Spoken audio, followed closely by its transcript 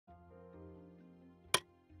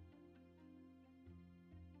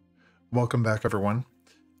Welcome back, everyone.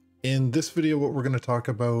 In this video, what we're going to talk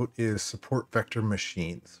about is support vector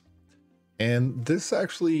machines. And this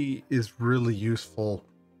actually is really useful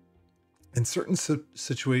in certain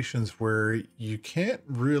situations where you can't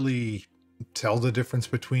really tell the difference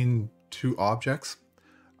between two objects,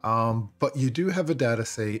 but you do have a data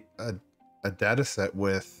set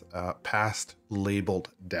with past labeled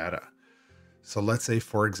data. So let's say,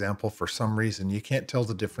 for example, for some reason, you can't tell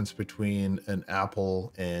the difference between an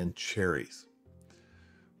apple and cherries.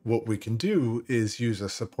 What we can do is use a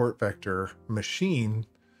support vector machine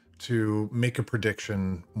to make a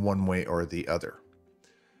prediction one way or the other.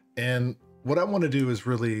 And what I want to do is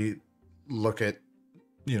really look at,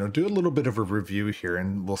 do a little bit of a review here,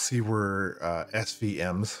 and we'll see where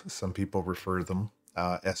SVMs, some people refer to them,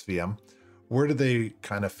 SVM, where do they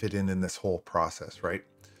kind of fit in this whole process, right?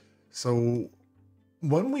 So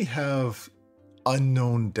when we have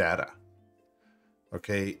unknown data,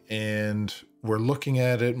 okay, and we're looking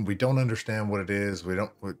at it and we don't understand what it is, we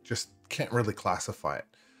just can't really classify it.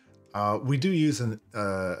 We do use an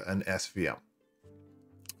SVM.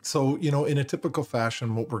 So, in a typical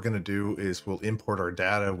fashion, what we're going to do is we'll import our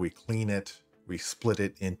data, we clean it, we split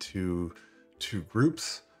it into two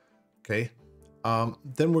groups, okay?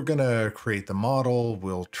 Then we're going to create the model,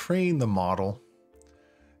 we'll train the model,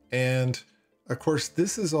 and of course,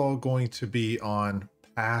 this is all going to be on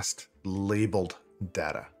past labeled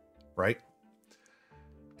data, right?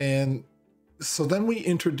 And so then we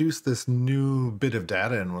introduce this new bit of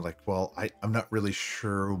data and we're like, well, I'm not really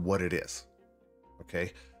sure what it is,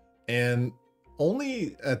 okay? And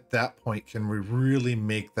only at that point can we really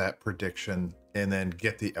make that prediction and then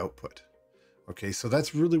get the output. Okay, so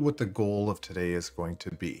that's really what the goal of today is going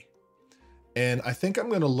to be. And I think I'm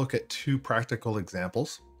going to look at two practical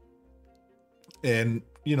examples. And,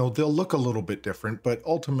 they'll look a little bit different, but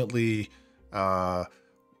ultimately, we'll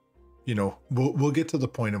get to the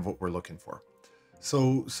point of what we're looking for.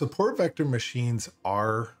 So support vector machines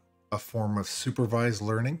are a form of supervised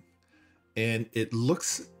learning, and it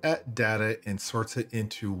looks at data and sorts it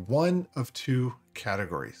into one of two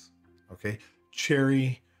categories, okay?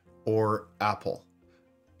 Cherry or apple,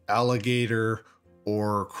 alligator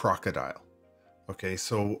or crocodile. Okay,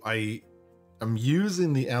 so I'm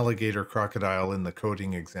using the alligator crocodile in the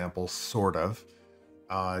coding example, sort of,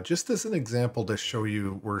 just as an example to show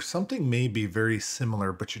you where something may be very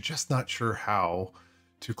similar, but you're just not sure how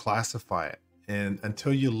to classify it. And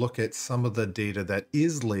until you look at some of the data that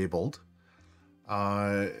is labeled,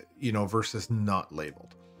 versus not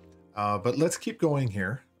labeled. But let's keep going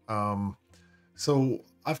here. So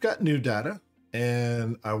I've got new data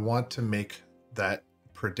and I want to make that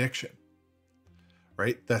prediction,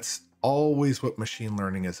 right? That's always what machine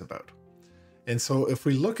learning is about. And so if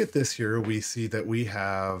we look at this here, we see that we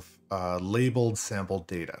have labeled sampled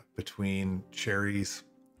data between cherries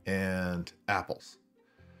and apples.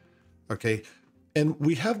 Okay, and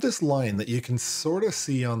we have this line that you can sort of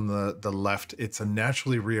see on the left. It's a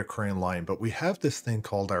naturally reoccurring line, but we have this thing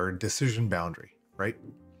called our decision boundary, right?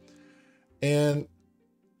 And,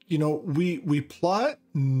 we plot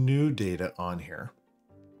new data on here.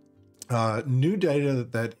 New data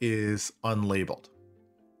that is unlabeled,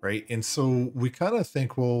 right? And so we kind of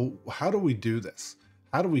think, well, how do we do this?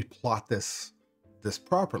 How do we plot this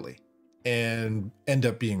properly and end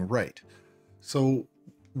up being right? So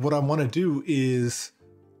what I want to do is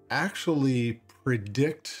actually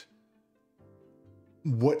predict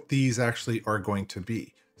what these actually are going to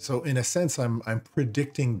be. So in a sense, I'm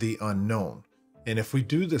predicting the unknown. And if we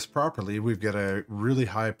do this properly, we've got a really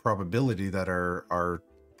high probability that our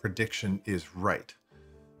prediction is right.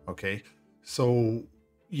 Okay, so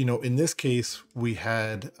in this case we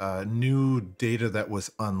had new data that was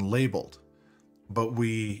unlabeled, but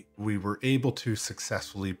we were able to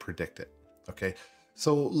successfully predict it. Okay,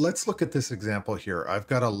 so let's look at this example here. I've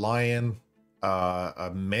got a lion, a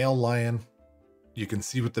male lion, you can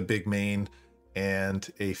see with the big mane,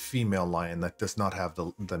 and a female lion that does not have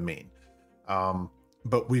the mane.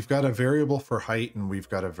 But we've got a variable for height and we've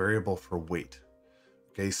got a variable for weight.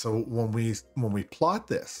 Okay, so when we plot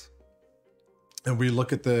this and we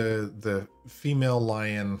look at the female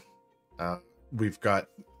lion, we've got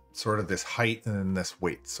sort of this height and this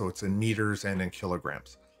weight. So it's in meters and in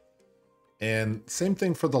kilograms. And same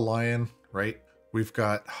thing for the lion, right? We've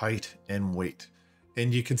got height and weight.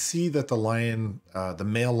 And you can see that the lion, the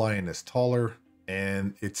male lion is taller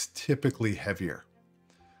and it's typically heavier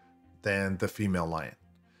than the female lion.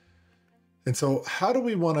 And so how do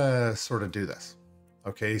we want to sort of do this?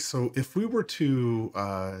 Okay, so if we were to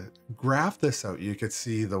graph this out, you could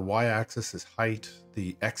see the y-axis is height,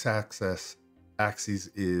 the x-axis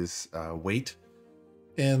is weight,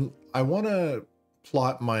 And I want to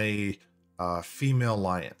plot my female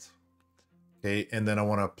lions. Okay, and then I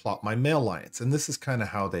want to plot my male lions. And this is kind of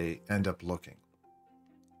how they end up looking.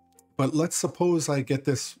 But let's suppose I get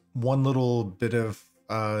this one little bit of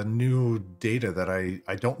new data that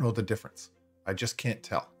I don't know the difference. I just can't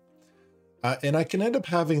tell. And I can end up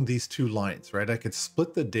having these two lines, right? I could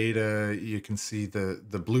split the data. You can see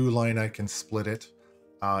the blue line, I can split it,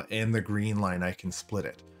 and the green line, I can split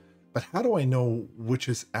it. But how do I know which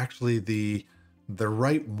is actually the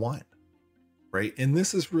right one, right? And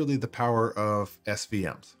this is really the power of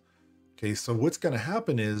SVMs. Okay, so what's going to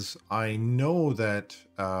happen is I know that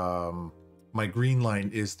my green line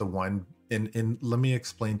is the one, and let me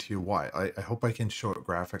explain to you why. I hope I can show it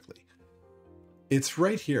graphically. It's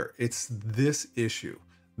right here. It's this issue,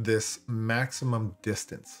 this maximum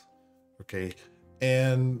distance. Okay,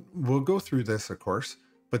 and we'll go through this, of course,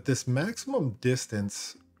 but this maximum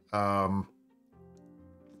distance, when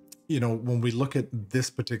we look at this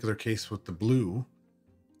particular case with the blue,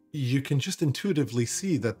 you can just intuitively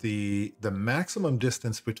see that the maximum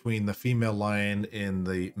distance between the female lion and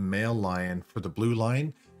the male lion for the blue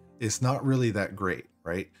line is not really that great,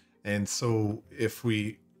 right? And so if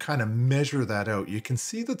we kind of measure that out, you can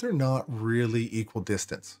see that they're not really equal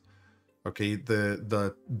distance. Okay,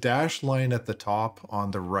 the dashed line at the top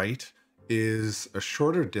on the right is a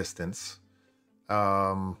shorter distance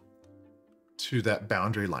to that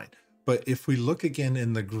boundary line. But if we look again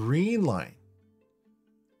in the green line,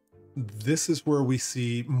 this is where we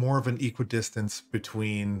see more of an equidistance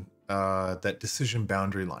between that decision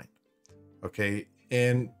boundary line. Okay,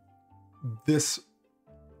 and this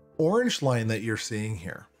orange line that you're seeing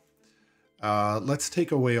here, let's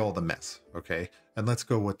take away all the mess, okay? And let's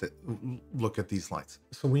go with it. Look at these lines.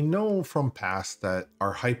 So we know from past that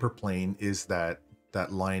our hyperplane is that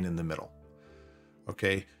line in the middle,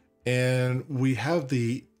 okay? And we have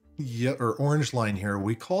the orange line here.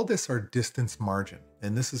 We call this our distance margin,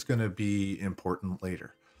 and this is going to be important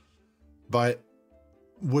later. But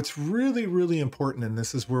what's really, really important, and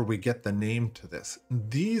this is where we get the name to this,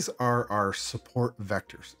 these are our support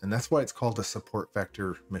vectors, and that's why it's called a support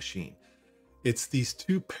vector machine. It's these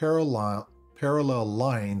two parallel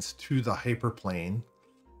lines to the hyperplane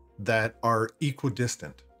that are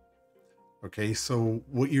equidistant. Okay, so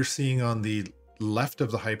what you're seeing on the left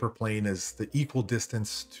of the hyperplane is the equal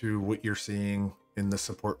distance to what you're seeing in the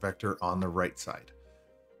support vector on the right side.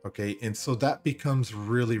 Okay, and so that becomes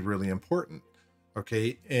really, really important.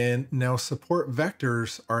 Okay, and now support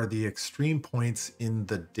vectors are the extreme points in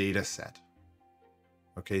the data set.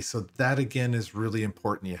 Okay, so that again is really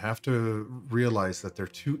important. You have to realize that they're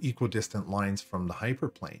two equidistant lines from the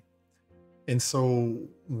hyperplane. And so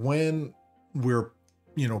when we're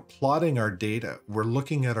plotting our data, we're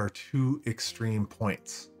looking at our two extreme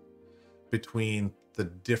points between the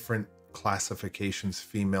different classifications,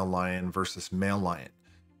 female lion versus male lion.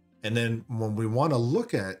 And then when we want to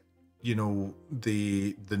look at,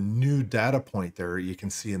 the new data point there, you can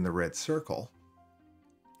see in the red circle,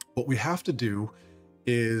 what we have to do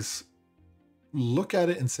is look at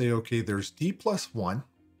it and say, okay, there's D plus 1,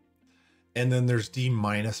 and then there's D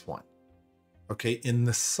minus 1. Okay, and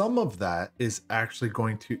the sum of that is actually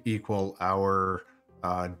going to equal our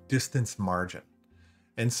distance margin.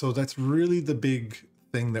 And so that's really the big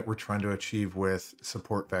thing that we're trying to achieve with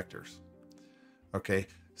support vectors. Okay,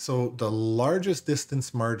 so the largest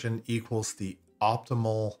distance margin equals the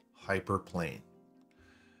optimal hyperplane.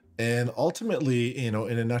 And ultimately, in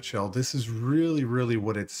a nutshell, this is really, really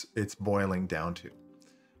what it's boiling down to.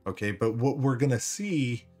 Okay, but what we're going to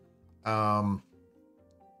see, in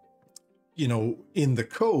the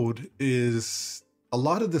code is a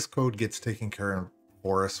lot of this code gets taken care of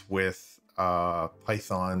for us with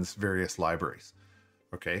Python's various libraries.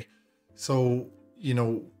 Okay, so,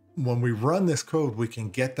 when we run this code, we can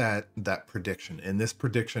get that prediction. And this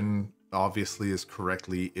prediction obviously is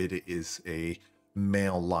it is a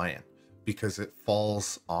male lion because it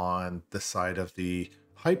falls on the side of the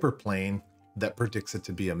hyperplane that predicts it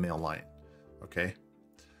to be a male lion. Okay,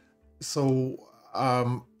 so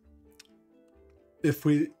if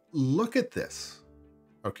we look at this,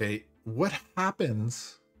 okay, what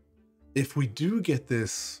happens if we do get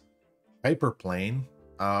this hyperplane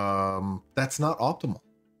that's not optimal?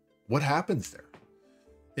 What happens there?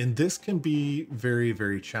 And this can be very,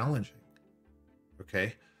 very challenging.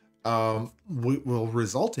 Okay, what will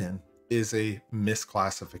result in is a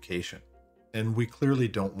misclassification, and we clearly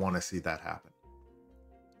don't want to see that happen.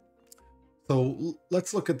 So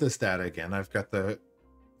let's look at this data again. I've got the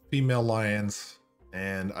female lions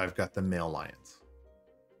and I've got the male lions.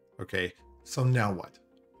 Okay, so now what?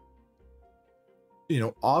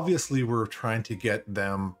 obviously we're trying to get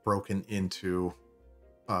them broken into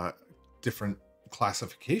different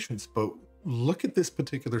classifications, but look at this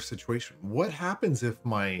particular situation. What happens if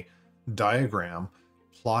my diagram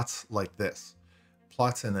plots like this,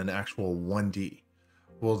 plots in an actual 1D?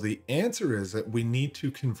 Well, the answer is that we need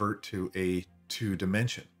to convert to a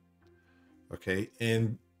 2-dimension. Okay,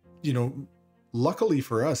 and luckily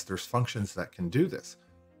for us, there's functions that can do this.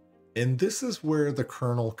 And this is where the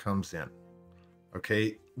kernel comes in.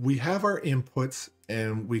 Okay, we have our inputs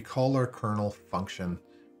and we call our kernel function,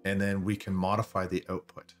 and then we can modify the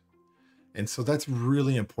output. And so that's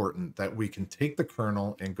really important, that we can take the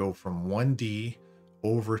kernel and go from 1D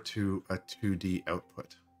over to a 2D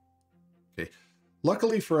output. Okay,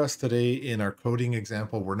 luckily for us today in our coding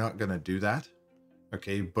example, we're not going to do that.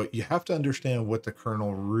 Okay, but you have to understand what the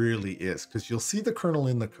kernel really is, because you'll see the kernel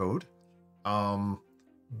in the code.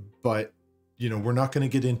 But we're not going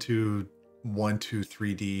to get into 1, 2,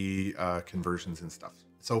 3D conversions and stuff.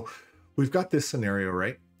 So we've got this scenario,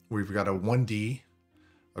 right? We've got a 1D,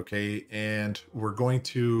 okay, and we're going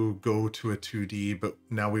to go to a 2D, but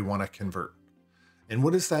now we want to convert. And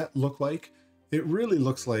what does that look like? It really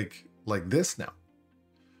looks like this now.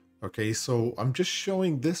 Okay, so I'm just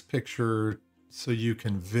showing this picture so you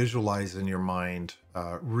can visualize in your mind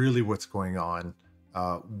really what's going on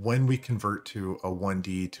when we convert to a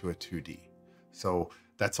 1D to a 2D. So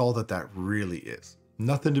that's all that really is.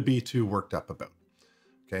 Nothing to be too worked up about.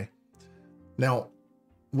 Okay. Now,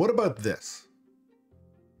 what about this?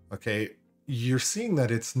 Okay, you're seeing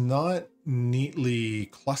that it's not neatly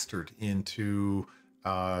clustered into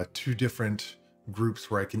 2 different groups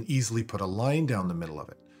where I can easily put a line down the middle of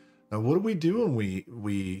it. Now, what do we do when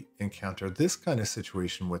we encounter this kind of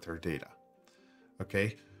situation with our data?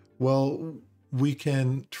 Okay, well, we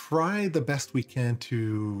can try the best we can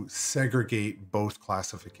to segregate both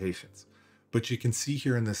classifications. But you can see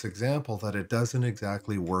here in this example that it doesn't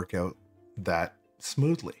exactly work out that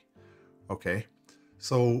smoothly. Okay,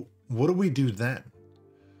 so what do we do then?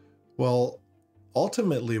 Well,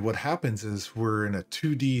 ultimately what happens is we're in a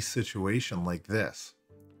 2D situation like this,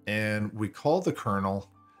 and we call the kernel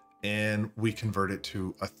and we convert it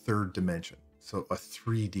to a 3rd dimension, so a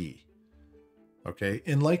 3D. Okay,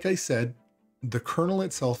 and like I said, the kernel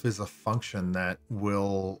itself is a function that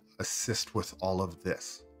will assist with all of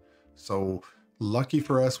this. So lucky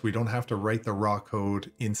for us, we don't have to write the raw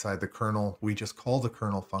code inside the kernel. We just call the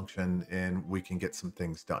kernel function and we can get some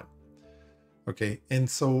things done. Okay, and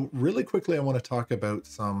so really quickly, I want to talk about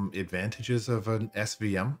some advantages of an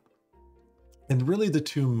SVM. And really the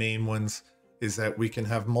 2 main ones is that we can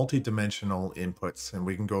have multi-dimensional inputs, and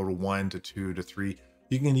we can go to 1 to 2 to 3.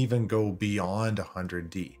 You can even go beyond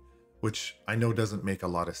 100D, which I know doesn't make a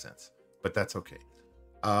lot of sense, but that's okay.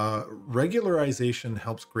 Regularization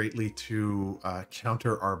helps greatly to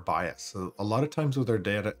counter our bias. So a lot of times with our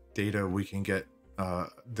data we can get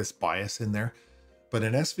this bias in there, but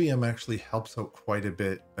an SVM actually helps out quite a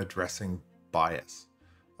bit addressing bias.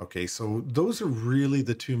 Okay, so those are really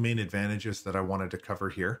the 2 main advantages that I wanted to cover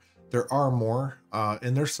here. There are more,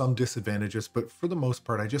 and there's some disadvantages, but for the most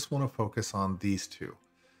part, I just want to focus on these 2.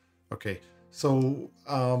 Okay, so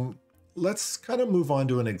let's kind of move on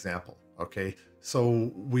to an example. Okay,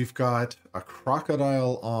 so we've got a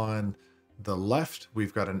crocodile on the left,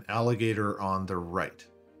 we've got an alligator on the right.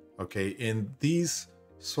 Okay, and these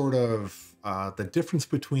sort of, the difference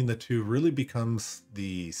between the 2 really becomes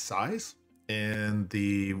the size and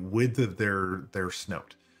the width of their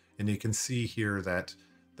snout. And you can see here that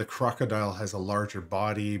the crocodile has a larger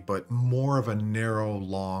body, but more of a narrow,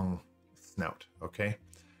 long snout, okay?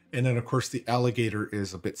 And then of course the alligator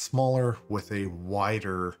is a bit smaller with a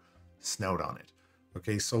wider snout on it.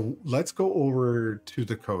 Okay, so let's go over to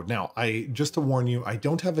the code. Now, just to warn you, I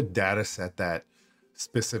don't have a data set that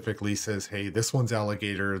specifically says, hey, this one's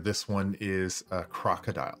alligator, this one is a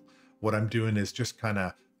crocodile. What I'm doing is just kind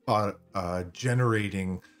of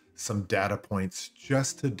generating some data points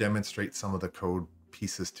just to demonstrate some of the code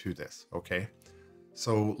pieces to this, okay?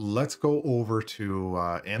 So let's go over to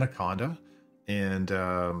Anaconda and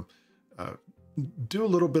do a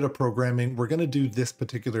little bit of programming. We're going to do this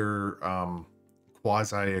particular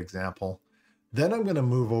quasi example. Then I'm going to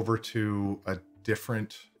move over to a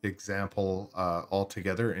different example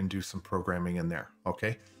altogether and do some programming in there,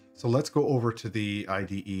 okay? So let's go over to the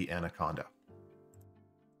IDE Anaconda.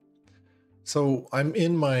 So I'm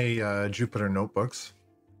in my Jupyter notebooks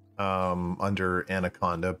under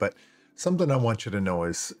Anaconda, but something I want you to know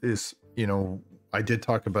is, I did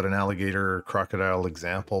talk about an alligator crocodile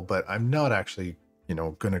example, but I'm not actually,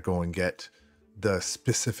 going to go and get the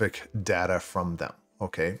specific data from them.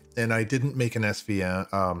 Okay. And I didn't make an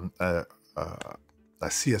SVM,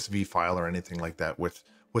 CSV file or anything like that with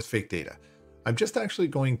fake data. I'm just actually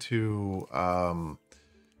going to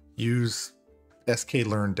use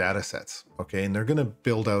sklearn datasets, okay, and they're going to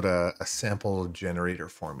build out a sample generator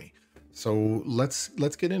for me. So let's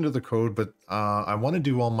get into the code, but I want to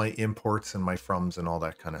do all my imports and my froms and all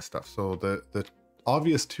that kind of stuff. So the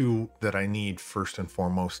obvious two that I need first and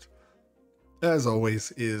foremost, as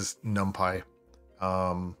always, is NumPy.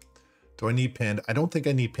 Do I need Panda? I don't think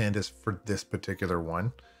I need Pandas for this particular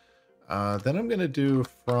one. Then I'm going to do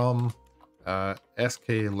from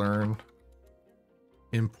sklearn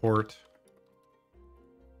import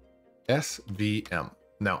SVM.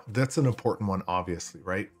 Now, that's an important one, obviously,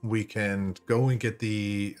 right? We can go and get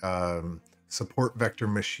the support vector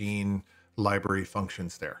machine library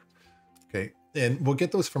functions there. Okay, and we'll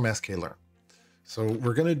get those from sklearn. So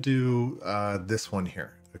we're going to do this one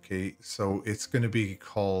here. Okay, so it's going to be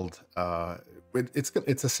called,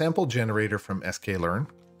 it's a sample generator from sklearn.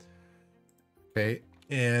 Okay,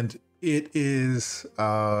 and it is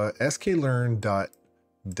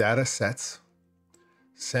sklearn.datasets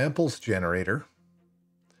samples generator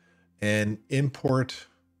and import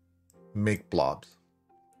make blobs.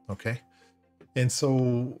 Okay, and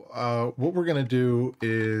so what we're going to do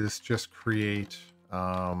is just create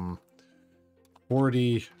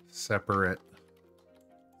 40 separate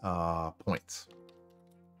points.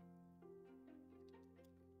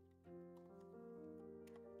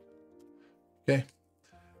 Okay,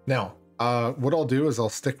 now what I'll do is I'll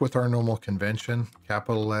stick with our normal convention,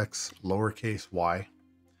 capital X, lowercase y,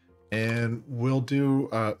 and we'll do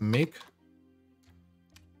make.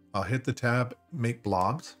 I'll hit the tab, make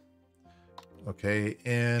blobs. Okay,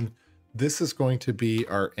 and this is going to be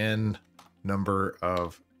our n number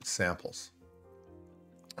of samples.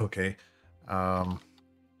 Okay, and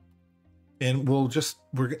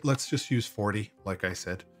let's just use 40, like I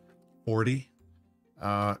said, 40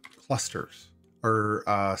 clusters or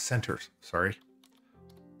centers, sorry.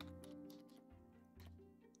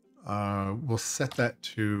 We'll set that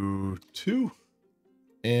to 2,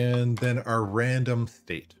 and then our random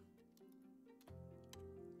state.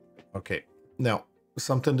 Okay, now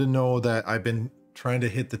something to know that I've been trying to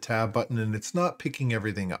hit the tab button and it's not picking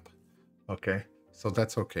everything up. Okay, so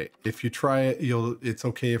that's okay. If you try it, it's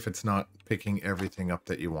okay if it's not picking everything up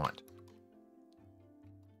that you want.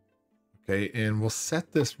 Okay, and we'll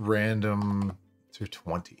set this random to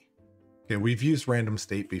 20. Okay, we've used random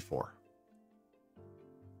state before.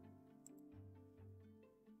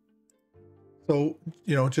 So,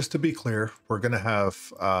 just to be clear, we're going to have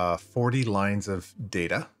 40 lines of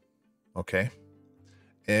data. Okay,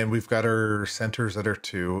 and we've got our centers that are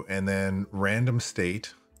 2, and then random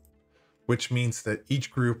state, which means that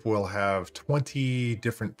each group will have 20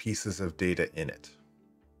 different pieces of data in it.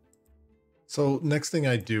 So next thing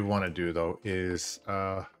I do want to do though is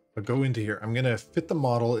I'll go into here. I'm going to fit the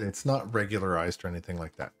model. It's not regularized or anything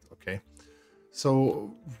like that. Okay.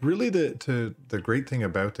 So really the great thing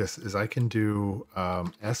about this is I can do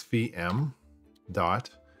SVM dot,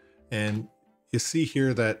 and you see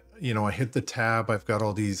here that, I hit the tab. I've got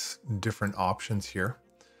all these different options here.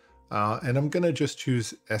 And I'm going to just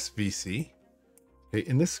choose SVC. Okay.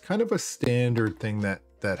 And this is kind of a standard thing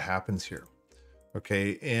that happens here.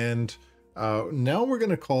 Okay. And now we're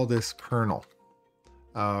going to call this kernel.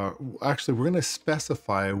 Actually, we're going to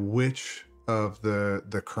specify which of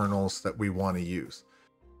the kernels that we want to use.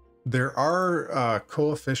 There are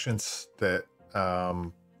coefficients that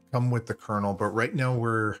come with the kernel, but right now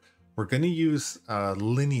we're going to use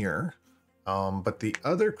linear. But the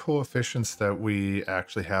other coefficients that we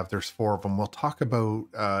actually have, there's 4 of them. We'll talk about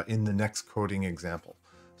in the next coding example.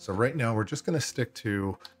 So right now we're just going to stick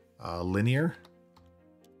to linear.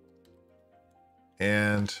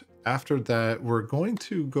 And after that, we're going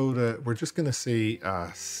to we're just going to say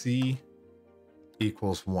C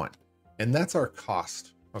equals 1. And that's our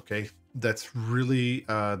cost. Okay. That's really,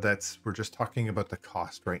 we're just talking about the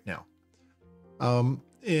cost right now.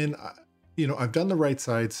 And I've done the right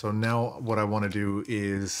side. So now what I want to do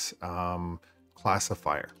is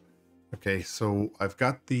classifier. Okay. So I've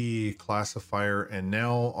got the classifier, and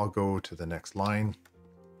now I'll go to the next line.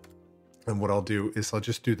 And what I'll do is I'll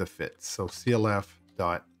just do the fit. So CLF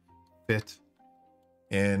dot fit,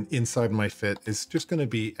 and inside my fit is just going to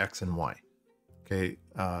be X and Y. Okay.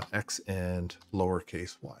 X and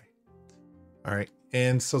lowercase y. All right.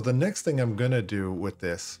 And so the next thing I'm going to do with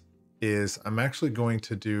this is I'm actually going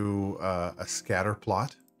to do a scatter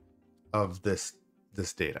plot of this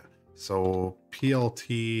data. So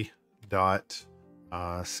PLT dot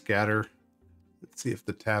scatter. Let's see if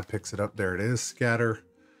the tab picks it up. There it is, scatter.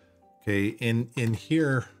 Okay, in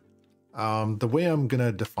here, the way I'm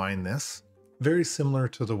gonna define this very similar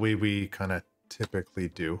to the way we kind of typically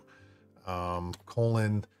do.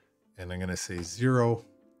 Colon, and I'm going to say 0.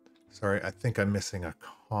 Sorry, I think I'm missing a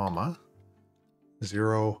comma.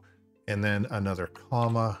 0, and then another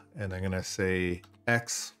comma, and I'm going to say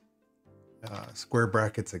X, square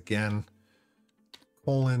brackets again,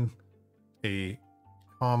 colon, a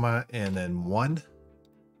comma, and then 1.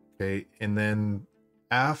 Okay, and then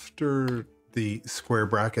after the square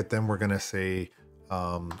bracket, then we're going to say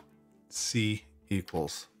C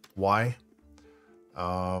equals Y.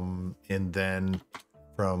 And then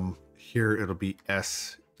from here, it'll be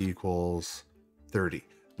S equals 30.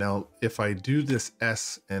 Now, if I do this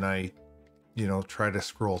S and I, try to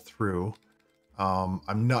scroll through,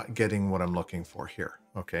 I'm not getting what I'm looking for here.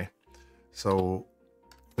 Okay, so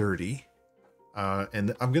 30.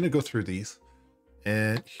 And I'm going to go through these.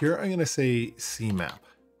 And here I'm going to say CMAP.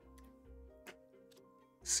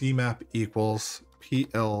 CMAP equals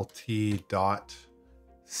PLT dot,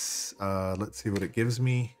 let's see what it gives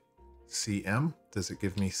me. CM. Does it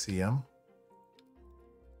give me CM?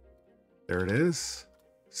 There it is.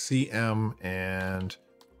 CM, and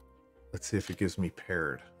let's see if it gives me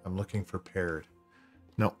paired. I'm looking for paired.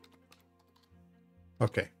 No.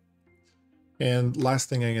 Okay. And last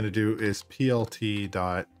thing I'm going to do is PLT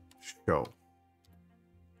dot show.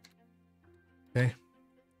 Okay.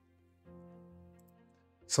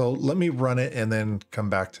 So let me run it and then come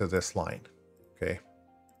back to this line. Okay.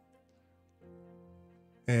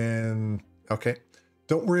 And okay.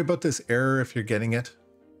 Don't worry about this error if you're getting it.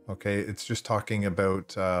 Okay. It's just talking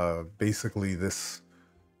about basically this.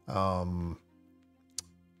 I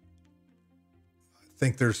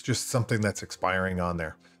think there's just something that's expiring on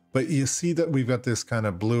there. But you see that we've got this kind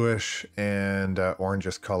of bluish and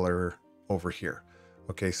orangish color over here.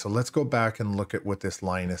 Okay, so let's go back and look at what this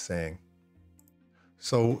line is saying.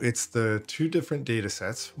 So it's the two different data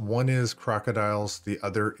sets. One is crocodiles, the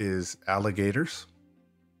other is alligators.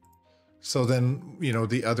 So then,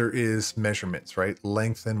 the other is measurements, right?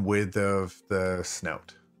 Length and width of the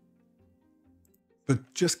snout.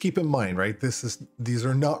 But just keep in mind, right? These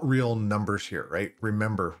are not real numbers here, right?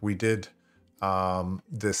 Remember, we did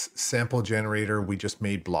this sample generator, we just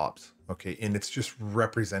made blobs, okay? And it's just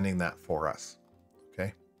representing that for us,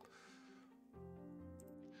 okay?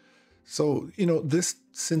 So, this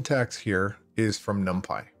syntax here is from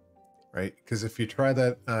NumPy, right? Because if you try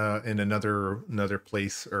that in another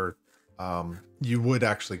place, or you would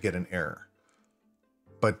actually get an error.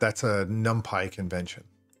 But that's a NumPy convention.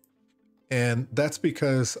 And that's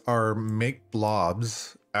because our make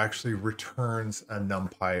blobs actually returns a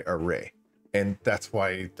NumPy array. And that's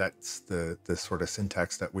why that's the sort of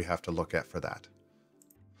syntax that we have to look at for that.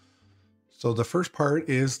 So the first part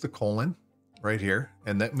is the colon right here.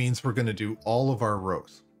 And that means we're going to do all of our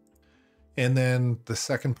rows. And then the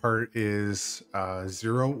second part is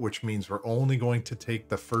 0, which means we're only going to take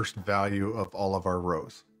the first value of all of our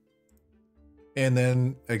rows. And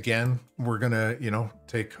then again, we're going to,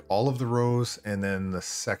 take all of the rows and then the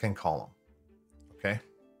second column. Okay.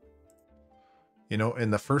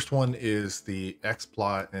 And the first one is the X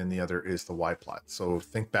plot and the other is the Y plot. So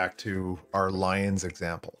think back to our lions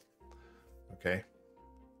example. Okay.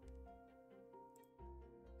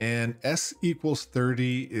 And S equals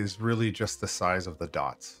 30 is really just the size of the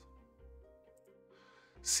dots.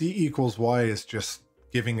 C equals Y is just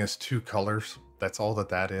giving us two colors. That's all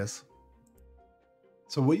that is.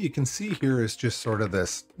 So what you can see here is just sort of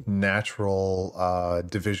this natural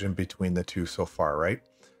division between the two so far, right?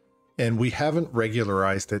 And we haven't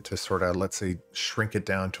regularized it to sort of, let's say, shrink it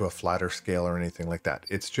down to a flatter scale or anything like that.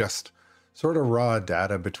 It's just sort of raw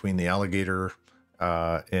data between the alligator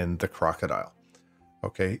and the crocodile.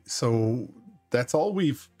 Okay, so that's all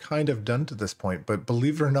we've kind of done to this point. But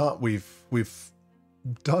believe it or not, we've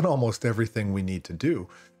done almost everything we need to do.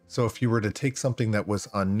 So if you were to take something that was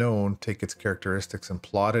unknown, take its characteristics and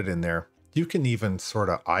plot it in there, you can even sort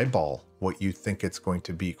of eyeball what you think it's going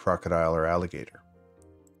to be, crocodile or alligator.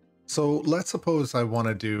 So let's suppose I want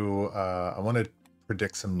to do, I want to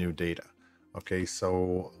predict some new data. Okay,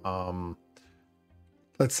 so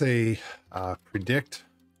let's say predict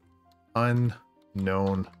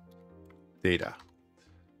unknown data.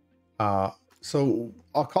 So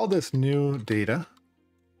I'll call this new data,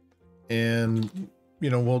 and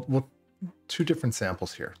we'll two different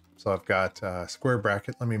samples here. So I've got square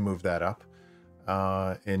bracket. Let me move that up.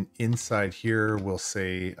 And inside here, we'll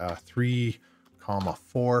say 3,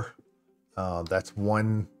 4. That's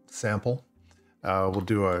one sample. We'll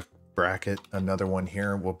do a bracket. Another one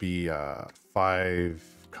here will be 5,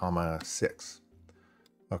 6.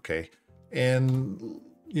 Okay. And,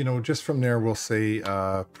 just from there, we'll say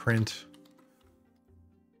print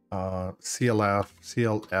CLF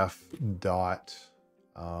dot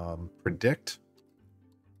predict.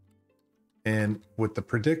 And with the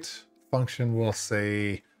predict function, we'll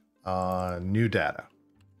say new data.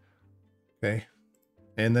 Okay.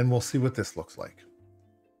 And then we'll see what this looks like.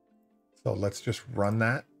 So let's just run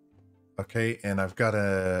that. Okay. And I've got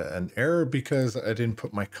an error because I didn't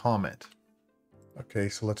put my comment. Okay.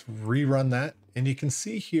 So let's rerun that. And you can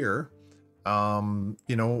see here,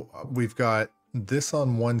 you know, we've got this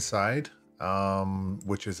on one side,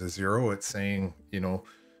 which is a 0. It's saying, you know,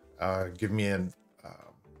 give me an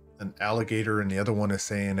alligator, and the other one is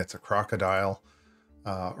saying it's a crocodile,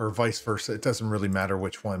 or vice versa. It doesn't really matter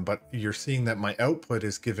which one, but you're seeing that my output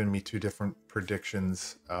is giving me two different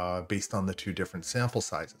predictions based on the two different sample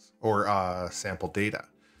sizes or sample data.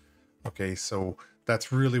 Okay, so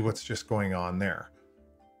that's really what's just going on there.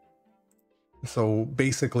 So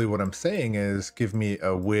basically what I'm saying is give me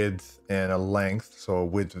a width and a length. So a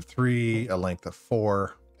width of 3, a length of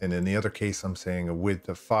 4. And in the other case, I'm saying a width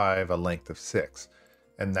of 5, a length of 6.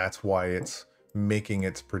 And that's why it's making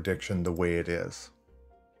its prediction the way it is.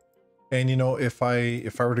 And you know, if I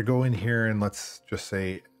were to go in here and let's just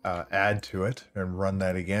say add to it and run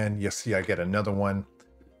that again, you see I get another one.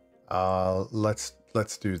 Let's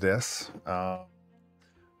do this.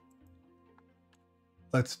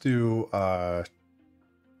 Let's do, I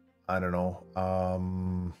don't know,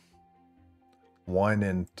 1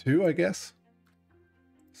 and 2, I guess.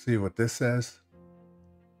 See what this says.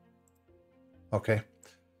 Okay.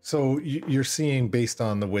 So you're seeing based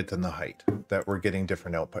on the width and the height that we're getting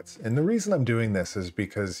different outputs. And the reason I'm doing this is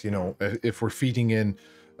because, you know, if we're feeding in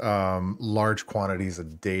large quantities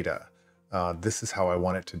of data, this is how I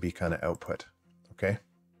want it to be kind of output. Okay.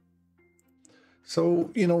 So,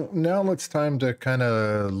 you know, now it's time to kind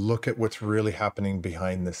of look at what's really happening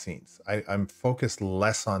behind the scenes. I'm focused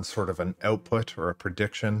less on sort of an output or a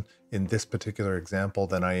prediction in this particular example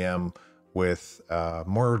than I am with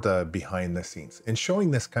more of the behind the scenes and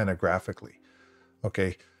showing this kind of graphically.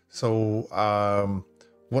 Okay, so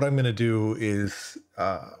what I'm going to do is,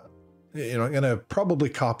 you know, I'm going to probably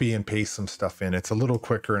copy and paste some stuff in. It's a little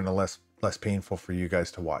quicker and less painful for you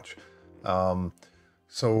guys to watch.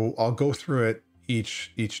 So I'll go through it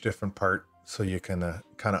each different part so you can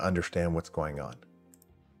kind of understand what's going on.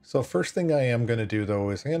 So first thing I am going to do though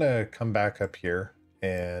is I'm going to come back up here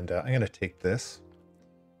and I'm going to take this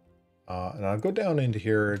and I'll go down into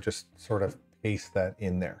here, just sort of paste that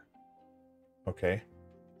in there. Okay.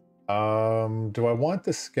 Do I want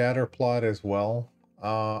the scatter plot as well?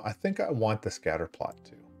 I think I want the scatter plot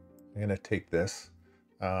too. I'm going to take this,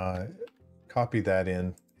 copy that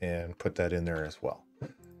in and put that in there as well.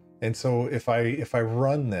 And so if I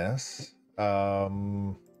run this,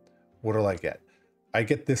 what do I get? I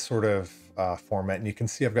get this sort of format, and you can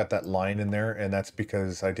see I've got that line in there, and that's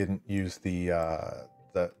because I didn't use the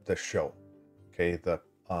show, okay, the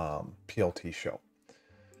PLT show.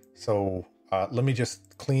 So let me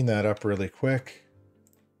just clean that up really quick,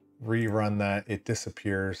 rerun that, it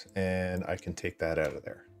disappears, and I can take that out of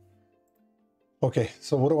there. Okay,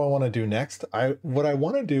 so what do I want to do next? What I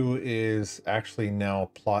want to do is actually now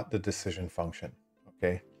plot the decision function,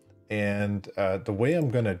 okay? And the way I'm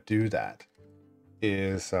going to do that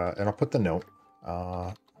is, and I'll put the note,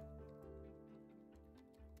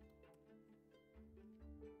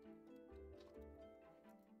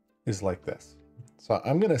 is like this. So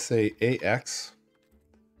I'm going to say AX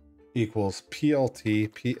equals PLT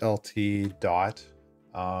dot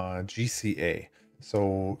GCA.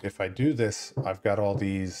 So if I do this, I've got all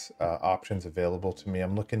these options available to me.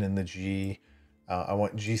 I'm looking in the G, I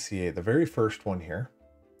want GCA, the very first one here.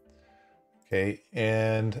 Okay,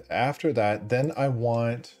 and after that, then I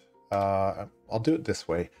want, I'll do it this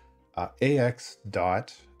way, AX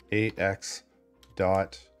dot, let's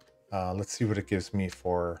see what it gives me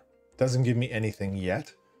for, doesn't give me anything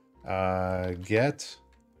yet. Get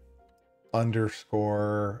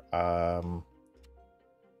underscore,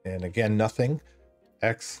 and again, nothing.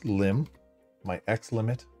 Xlim, my X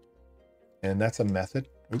limit, and that's a method.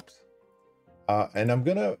 Oops. And I'm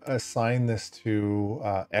gonna assign this to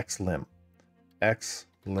xlim,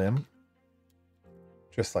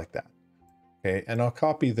 just like that. Okay, and I'll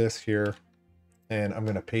copy this here, and I'm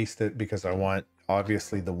gonna paste it because I want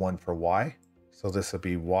obviously the one for Y. So this will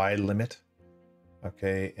be Y limit,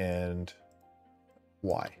 okay, and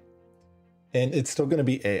Y, and it's still gonna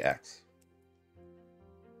be AX.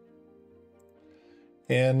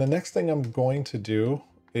 And the next thing I'm going to do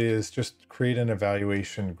is just create an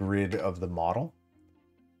evaluation grid of the model.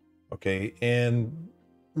 Okay, and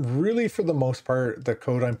really for the most part, the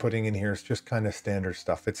code I'm putting in here is just kind of standard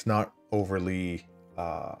stuff. It's not overly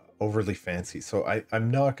overly fancy. So I'm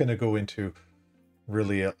not going to go into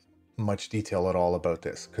really much detail at all about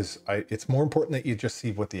this, because it's more important that you just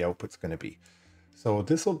see what the output's going to be. So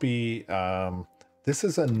this will be, this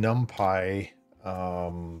is a NumPy,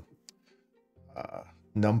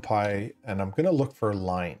 NumPy, and I'm going to look for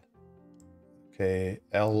line. Okay,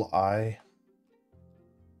 LI.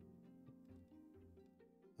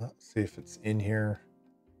 Let's see if it's in here.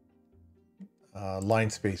 Line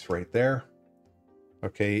space right there.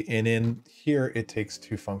 Okay, and in here it takes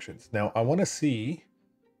two functions. Now I want to see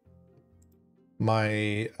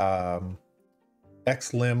my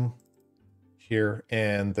xlim here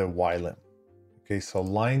and the ylim. Okay, so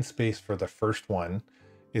line space for the first one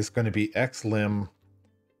is going to be xlim.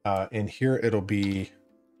 In here it'll be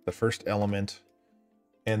the first element,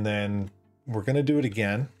 and then we're going to do it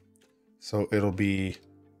again. So it'll be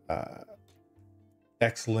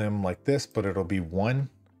xlim like this, but it'll be 1.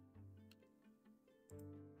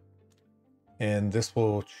 And this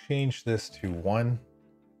will change this to 1.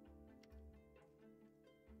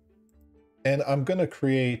 And I'm going to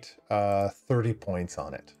create 30 points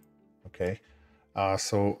on it. Okay,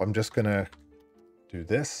 so I'm just going to do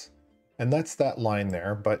this. And that's that line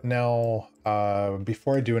there. But now,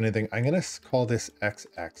 before I do anything, I'm going to call this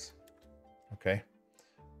XX. Okay.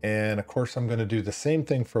 And of course, I'm going to do the same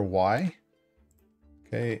thing for Y.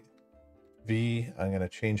 Okay. V, I'm going to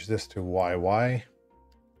change this to YY.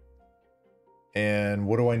 And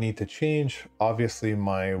what do I need to change? Obviously,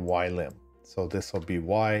 my ylim. So this will be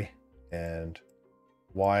Y and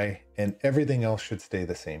Y, and everything else should stay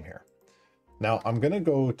the same here. Now I'm going to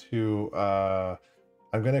go to,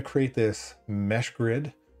 I'm going to create this mesh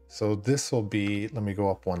grid. So this will be, let me go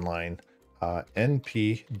up one line,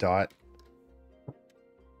 np dot,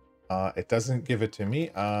 it doesn't give it to me,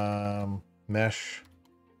 mesh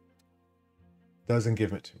doesn't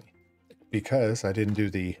give it to me because I didn't do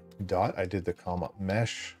the dot, I did the comma,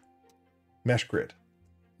 mesh grid.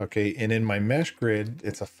 Okay, and in my mesh grid,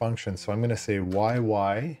 it's a function. So I'm going to say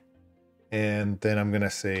YY, and then I'm going to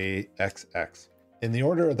say XX. In the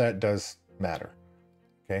order that does matter.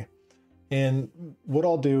 Okay, and what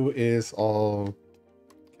I'll do is I'll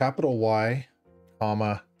capital Y,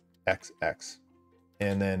 comma, XX,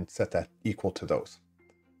 and then set that equal to those.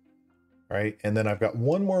 Right, and then I've got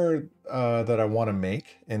one more that I want to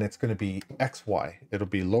make, and it's going to be XY. It'll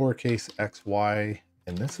be lowercase XY,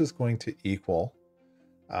 and this is going to equal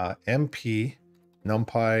mp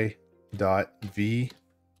numpy dot v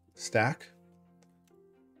stack.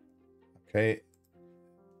 Okay,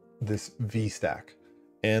 this v stack.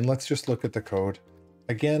 And let's just look at the code.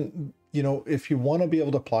 Again, you know, if you want to be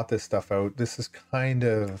able to plot this stuff out, this is kind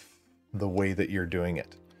of the way that you're doing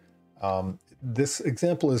it. This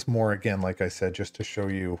example is more, again, like I said, just to show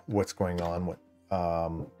you what's going on with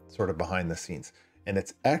sort of behind the scenes. And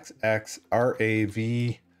it's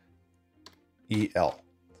XXRAVEL.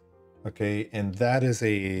 Okay, and that is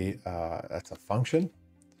a that's a function.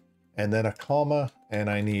 And then a comma, and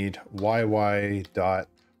I need YY dot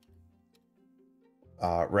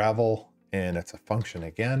ravel, and it's a function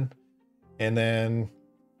again. And then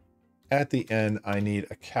at the end, I need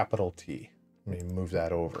a capital T. Let me move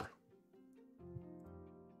that over.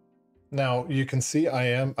 Now you can see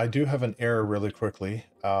I do have an error really quickly.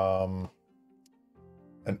 And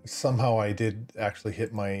somehow I did actually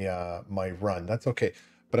hit my my run. That's okay.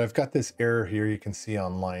 But I've got this error here you can see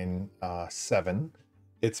on line 7.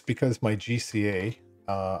 It's because my GCA,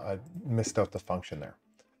 I missed out the function there.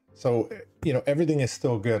 So, you know, everything is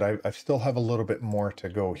still good. I still have a little bit more to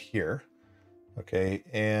go here. Okay,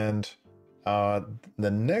 and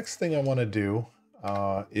the next thing I want to do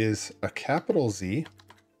is a capital Z,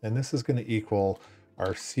 and this is going to equal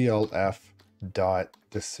our CLF dot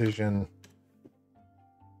decision.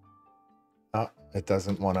 It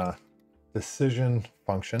doesn't want a decision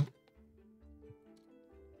function.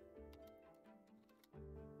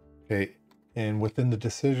 Okay, and within the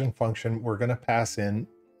decision function, we're going to pass in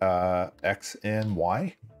X and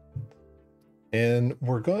Y. And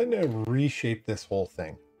we're going to reshape this whole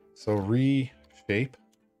thing. So reshape.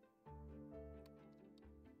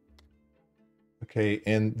 Okay,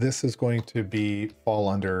 and this is going to fall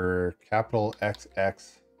under capital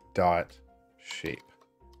XX dot shape.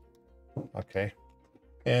 Okay,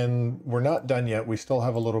 and we're not done yet. We still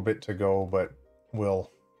have a little bit to go, but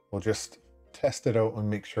we'll just test it out and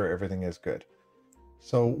make sure everything is good.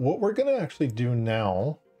 So what we're going to actually do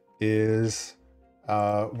now is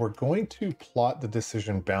we're going to plot the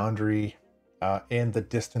decision boundary and the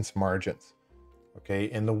distance margins. Okay,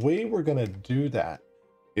 and the way we're going to do that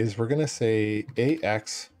is we're going to say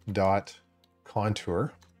AX dot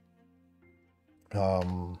contour.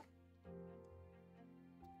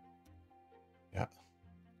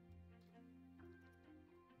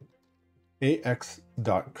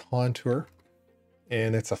 ax.contour,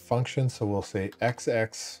 and it's a function, so we'll say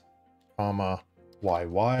xx, comma,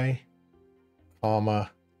 yy,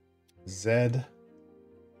 comma, z,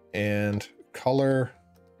 and color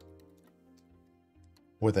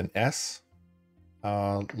with an S.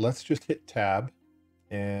 Let's just hit tab,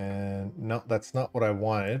 and no, that's not what I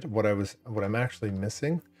wanted. What I'm actually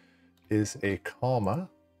missing is a comma.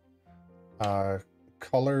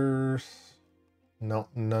 Colors, no,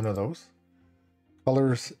 none of those.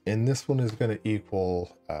 Colors in this one is going to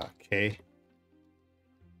equal K.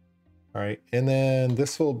 All right, and then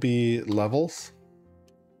this will be levels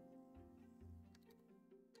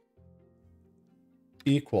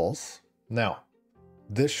equals. Now,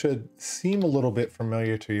 this should seem a little bit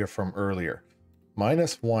familiar to you from earlier.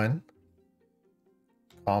 -1,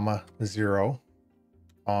 comma, 0,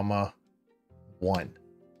 comma, 1.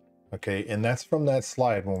 Okay, and that's from that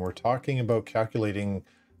slide when we're talking about calculating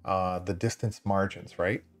the distance margins,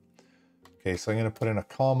 right? Okay, so I'm going to put in a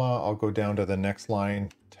comma. I'll go down to the next line,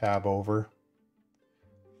 tab over.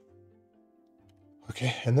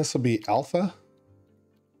 Okay, and this will be alpha.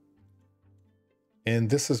 And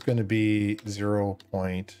this is going to be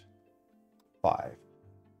 0.5.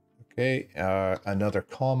 Okay, another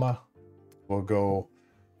comma. We'll go.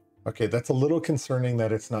 Okay, that's a little concerning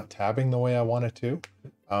that it's not tabbing the way I want it to.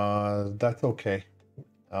 That's okay.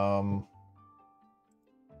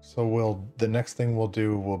 So the next thing we'll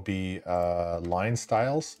do will be line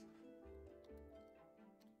styles.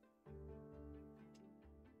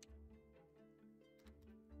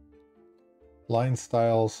 Line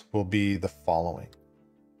styles will be the following.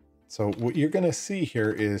 So what you're going to see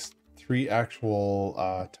here is 3 actual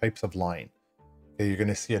types of line. Okay, you're going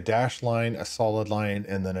to see a dashed line, a solid line,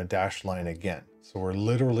 and then a dashed line again. So we're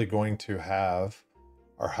literally going to have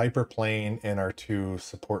our hyperplane and our 2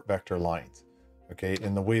 support vector lines. Okay,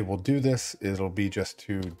 and the way we'll do this, it'll be just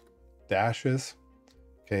 2 dashes.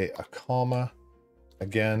 Okay, a comma.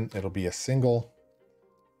 Again, it'll be a single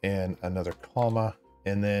and another comma.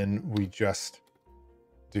 And then we just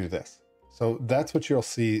do this. So that's what you'll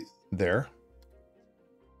see there.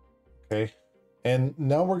 Okay. And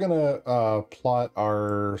now we're going to plot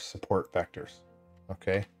our support vectors.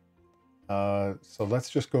 Okay. So let's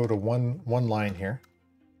just go to one line here.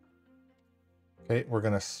 Okay, we're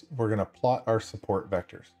gonna plot our support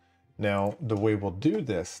vectors. Now the way we'll do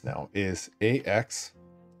this now is ax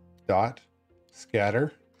dot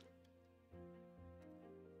scatter,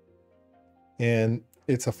 and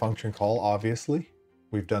it's a function call. Obviously,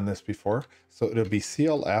 we've done this before, so it'll be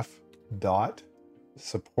clf dot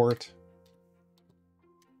support,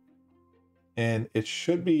 and it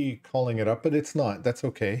should be calling it up, but it's not. That's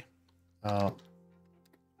okay.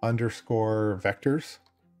 Underscore vectors.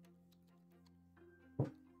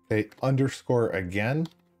 Okay, underscore again,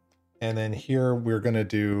 and then here we're going to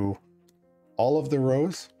do all of the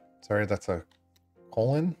rows. Sorry, that's a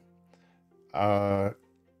colon, comma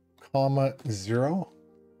 0.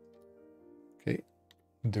 Okay,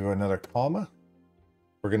 do another comma.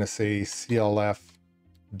 We're going to say clf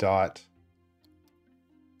dot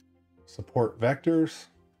support vectors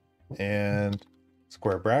and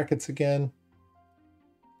square brackets again,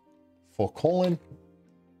 full colon,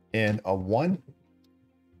 and a 1.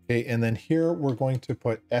 Okay, and then here we're going to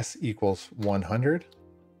put s equals 100,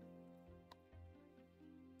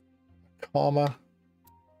 comma,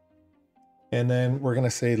 and then we're going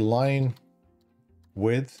to say line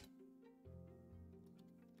width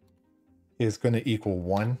is going to equal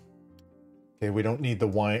 1. Okay, we don't need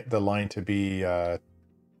the line to be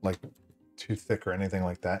like too thick or anything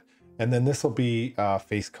like that. And then this will be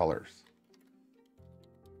face colors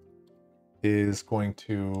is going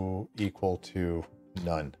to equal to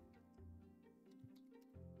none.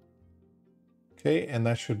 Okay, and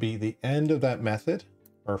that should be the end of that method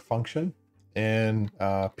or function, and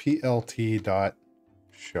plt dot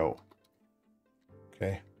show.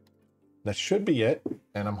 Okay, that should be it,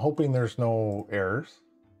 and I'm hoping there's no errors.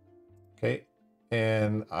 Okay,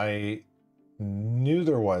 and I knew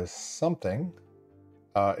there was something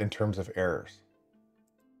in terms of errors.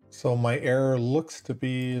 So my error looks to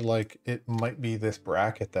be like it might be this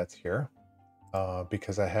bracket that's here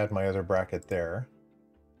because I had my other bracket there.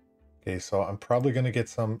 Okay, so I'm probably going to get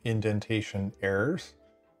some indentation errors.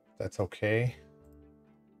 That's okay.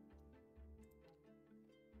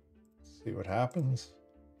 Let's see what happens.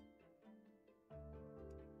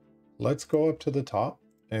 Let's go up to the top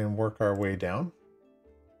and work our way down.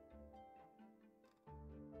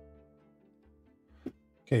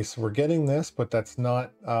 Okay, so we're getting this, but that's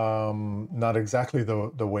not exactly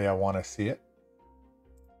the way I want to see it.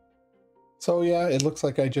 So yeah, it looks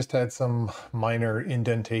like I just had some minor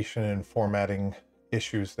indentation and formatting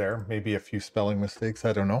issues there. Maybe a few spelling mistakes,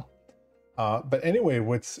 I don't know. But anyway,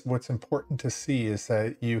 what's important to see is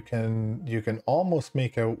that you can almost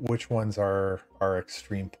make out which ones are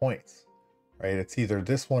extreme points, right? It's either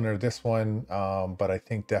this one or this one, but I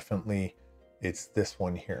think definitely it's this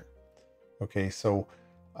one here. Okay, so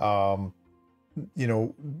um, you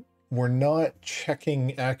know, we're not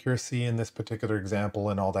checking accuracy in this particular example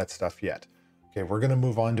and all that stuff yet. Okay, we're going to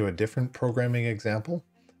move on to a different programming example,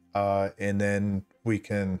 and then we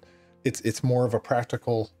can. It's more of a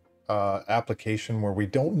practical application where we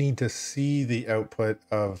don't need to see the output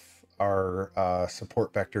of our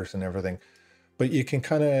support vectors and everything, but you can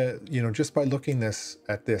kind of, just by looking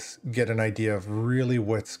at this, get an idea of really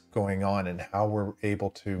what's going on and how we're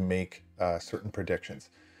able to make certain predictions.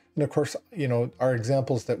 And of course, our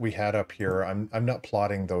examples that we had up here, I'm not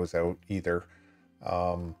plotting those out either.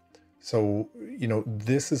 So,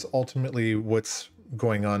 this is ultimately what's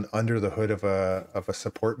going on under the hood of a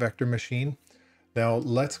support vector machine. Now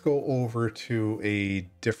let's go over to a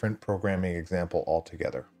different programming example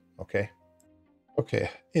altogether. Okay. Okay.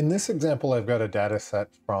 In this example, I've got a data set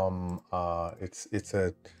from it's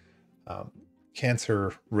a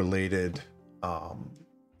cancer related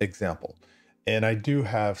example. And I do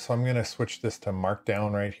have, so I'm going to switch this to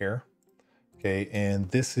Markdown right here. Okay, and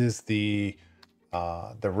this is the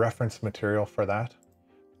reference material for that.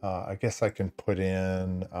 I guess I can put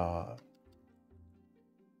in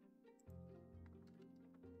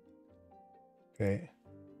okay,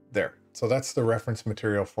 there. So that's the reference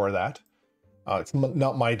material for that. It's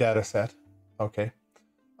not my data set. Okay.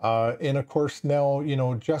 And of course now,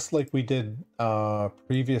 just like we did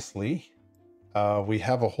previously, we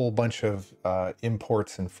have a whole bunch of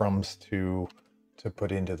imports and froms to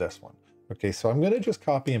put into this one. Okay, so I'm going to just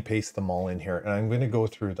copy and paste them all in here, and I'm going to go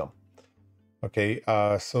through them. Okay,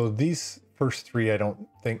 so these first three I don't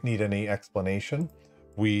think need any explanation.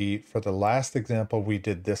 For the last example, we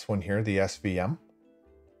did this one here, the SVM.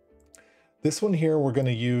 This one here we're going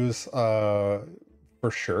to use for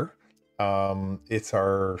sure. It's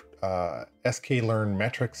our sklearn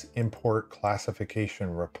metrics import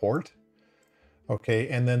classification report. Okay,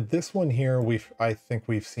 and then this one here I think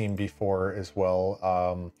we've seen before as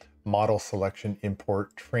well. Model selection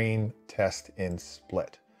import train test and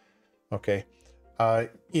split. Okay,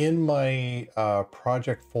 in my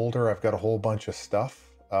project folder I've got a whole bunch of stuff,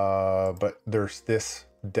 but there's this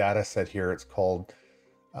data set here. It's called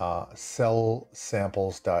cell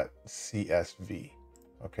samples.csv.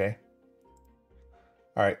 Okay,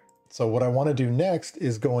 all right, so what I want to do next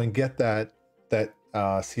is go and get that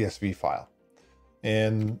CSV file.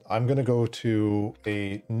 And I'm going to go to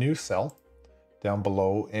a new cell down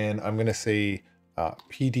below, and I'm going to say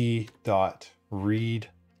pd.read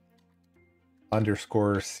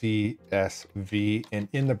 _CSV, and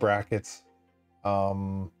in the brackets,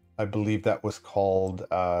 I believe that was called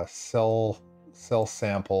cell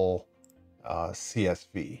sample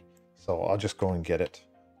CSV. So I'll just go and get it,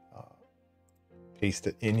 paste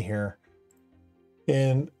it in here,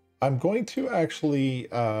 and I'm going to actually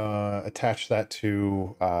attach that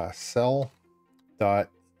to cell.df,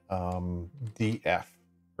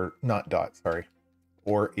 or not dot, sorry,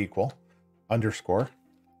 or equal underscore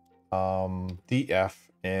df,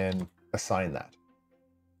 and assign that.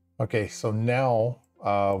 Okay, so now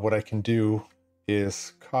what I can do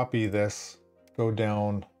is copy this, go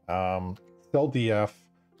down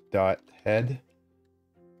celldf.head.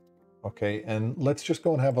 Okay, and let's just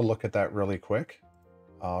go and have a look at that really quick.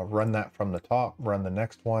 Run that from the top, run the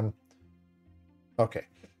next one. Okay,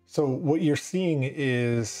 so what you're seeing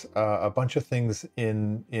is a bunch of things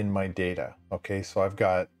in my data. Okay, so I've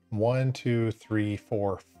got 1, 2, 3,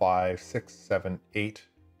 4, 5, 6, 7, 8,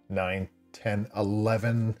 9, 10,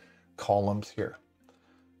 11 columns here.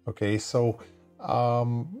 Okay, so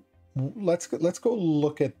let's go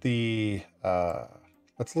look at the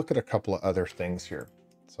let's look at a couple of other things here.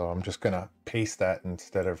 So I'm just going to paste that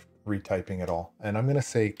instead of retyping it all, and I'm going to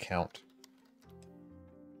say count.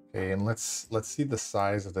 Okay, and let's see the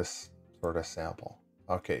size of this sort of sample.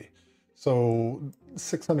 Okay, so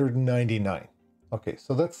 699. Okay,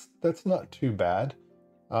 so that's not too bad.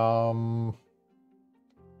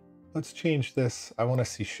 Let's change this. I want to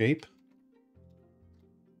see shape.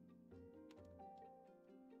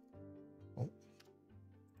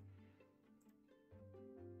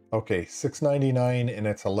 Okay, 699, and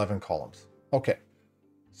it's 11 columns. Okay,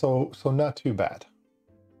 so not too bad.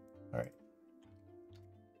 All right.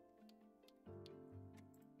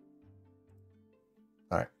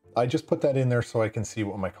 All right, I just put that in there so I can see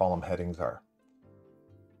what my column headings are.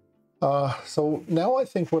 So now I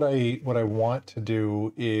think what I want to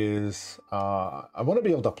do is I want to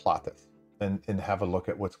be able to plot this and have a look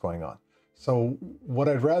at what's going on. So what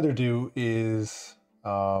I'd rather do is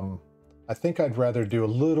I think I'd rather do a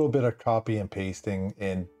little bit of copy and pasting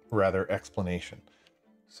and rather explanation.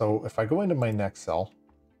 So if I go into my next cell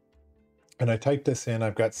and I type this in,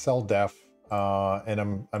 I've got cell def,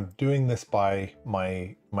 and I'm doing this by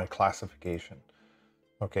my classification.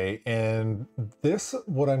 Okay, and this,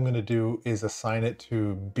 what I'm going to do is assign it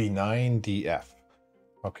to benign DF.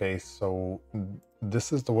 Okay, so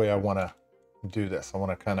this is the way I want to do this. I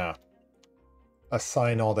want to kind of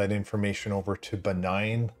assign all that information over to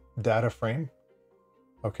benign data frame.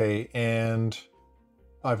 Okay, and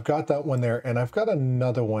I've got that one there, and I've got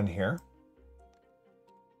another one here.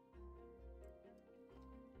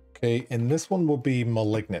 Okay, and this one will be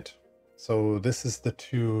malignant. So this is the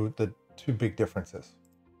two big differences.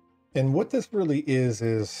 And what this really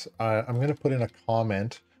is I'm going to put in a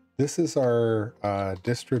comment. This is our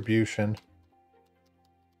distribution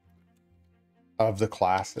of the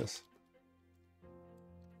classes.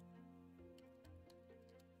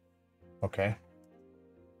 Okay.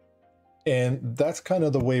 And that's kind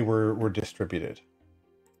of the way we're distributed.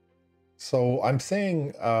 So I'm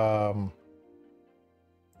saying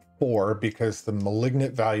 4 because the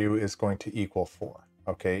malignant value is going to equal 4.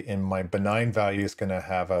 Okay, and my benign value is going to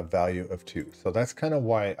have a value of 2. So that's kind of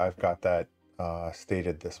why I've got that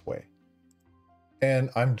stated this way. And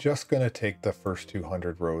I'm just going to take the first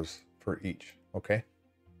 200 rows for each. Okay.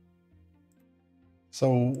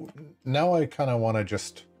 So now I kind of want to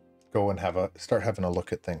just go and start having a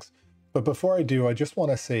look at things. But before I do, I just want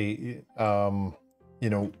to say, you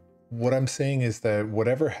know, what I'm saying is that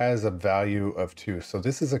whatever has a value of 2, so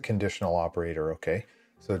this is a conditional operator, okay?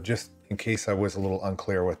 So just in case I was a little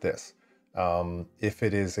unclear with this, if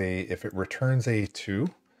it returns a 2,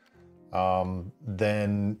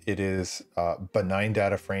 then it is benign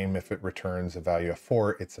data frame. If it returns a value of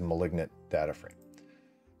 4, it's a malignant data frame.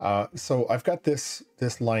 So I've got this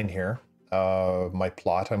line here, my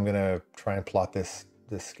plot. I'm going to try and plot this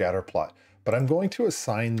scatter plot, but I'm going to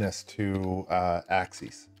assign this to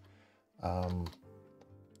axes.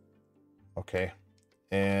 Okay,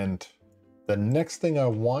 and the next thing I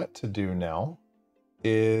want to do now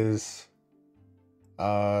is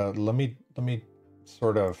let me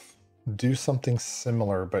sort of do something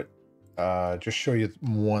similar, but just show you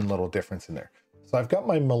one little difference in there. So I've got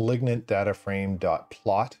my malignant data frame dot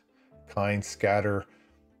plot kind scatter.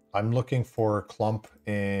 I'm looking for clump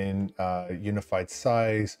in unified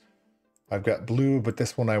size. I've got blue, but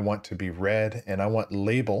this one I want to be red, and I want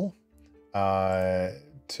label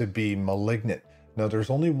to be malignant. Now there's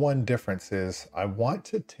only one difference, is I want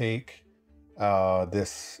to take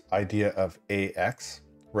this idea of AX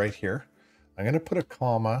right here. I'm going to put a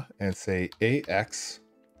comma and say AX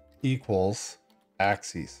equals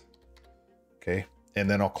axes. Okay, and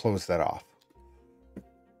then I'll close that off.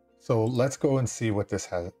 So let's go and see what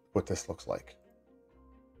this looks like.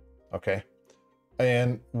 Okay,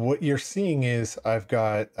 and what you're seeing is I've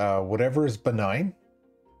got whatever is benign.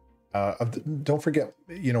 Don't forget,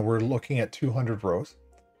 you know, we're looking at 200 rows.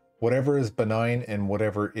 Whatever is benign and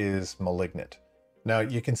whatever is malignant. Now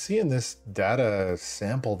you can see in this data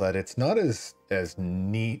sample that it's not as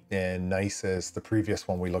neat and nice as the previous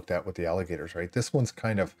one we looked at with the alligators, right? This one's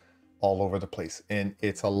kind of all over the place, and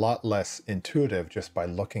it's a lot less intuitive just by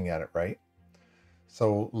looking at it, right?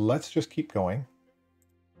 So let's just keep going.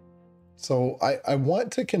 So I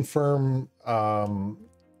want to confirm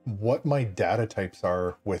what my data types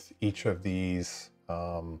are with each of these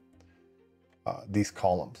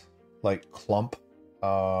columns. Like clump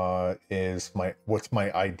is what's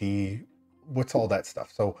my ID, what's all that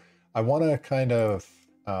stuff. So I want to kind of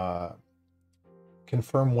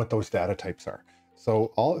confirm what those data types are.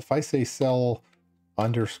 So if I say cell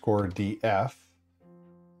underscore df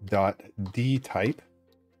dot d type,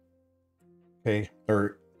 okay,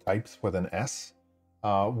 or types with an S,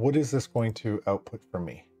 what is this going to output for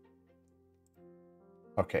me?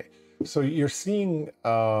 Okay, so you're seeing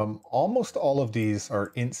almost all of these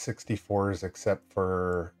are int64s except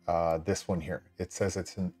for this one here. It says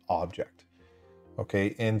it's an object.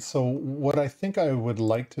 Okay, and so what I think I would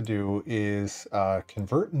like to do is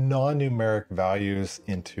convert non-numeric values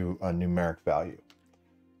into a numeric value.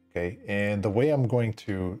 Okay, and the way I'm going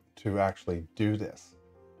to actually do this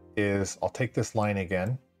is I'll take this line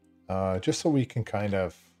again, just so we can kind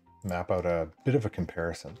of map out a bit of a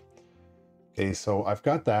comparison. Okay, so I've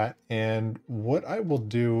got that, and what I will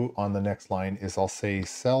do on the next line is I'll say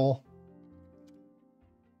cell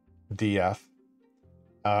df,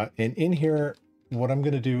 and in here, what I'm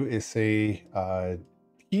going to do is say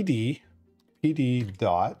pd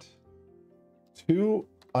dot to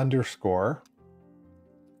underscore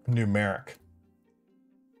numeric.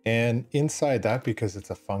 And inside that, because it's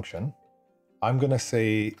a function, I'm going to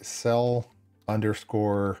say cell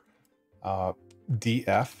underscore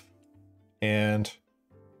df. And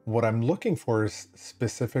what I'm looking for is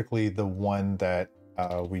specifically the one that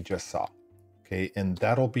we just saw. Okay, and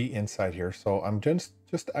that'll be inside here. So I'm just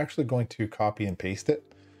actually going to copy and paste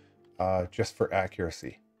it just for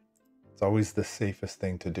accuracy. It's always the safest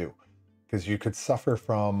thing to do, because you could suffer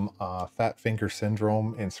from fat finger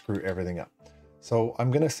syndrome and screw everything up. So I'm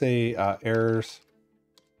going to say errors.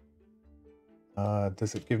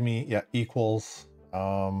 Does it give me, yeah, equals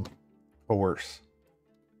coerce.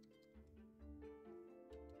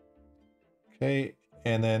 Okay,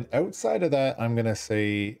 and then outside of that, I'm going to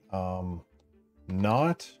say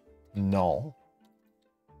not null,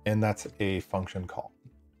 and that's a function call.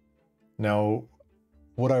 Now,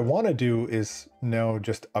 what I want to do is now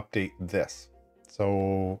just update this.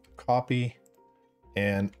 So copy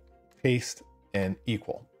and paste and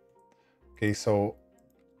equal. Okay, so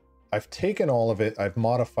I've taken all of it, I've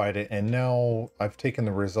modified it, and now I've taken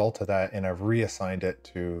the result of that and I've reassigned it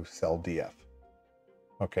to cell df.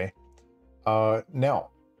 Okay, now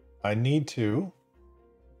I need to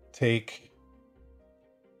take,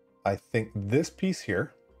 I think, this piece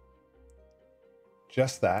here,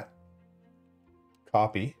 just that,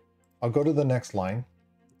 copy. I'll go to the next line,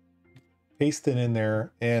 paste it in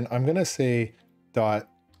there, and I'm going to say dot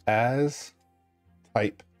as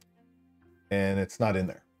type, and it's not in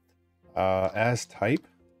there. As type,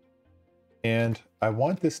 and I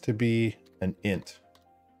want this to be an int.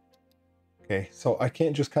 Okay, so I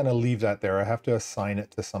can't just kind of leave that there. I have to assign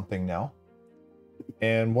it to something now.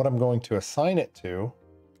 And what I'm going to assign it to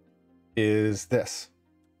is this.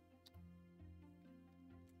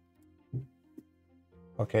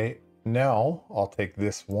 Okay, now I'll take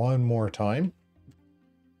this one more time,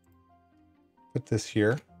 put this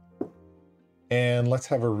here, and let's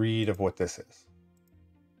have a read of what this is.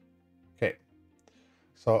 Okay,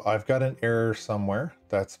 so I've got an error somewhere.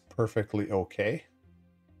 That's perfectly okay.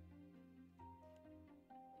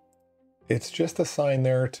 It's just a sign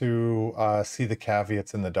there to see the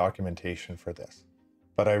caveats in the documentation for this,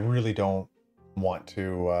 but I really don't want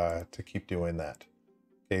to keep doing that.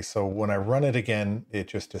 Okay, so when I run it again, it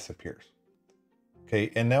just disappears. Okay,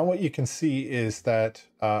 and now what you can see is that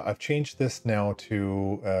I've changed this now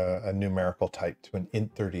to a numerical type, to an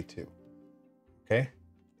int32. Okay,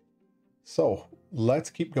 so let's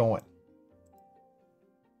keep going.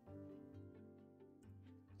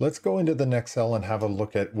 Let's go into the next cell and have a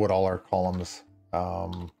look at what all our columns,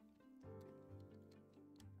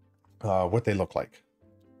 what they look like.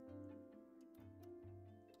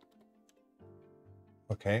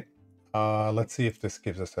 Okay, let's see if this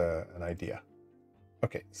gives us an idea.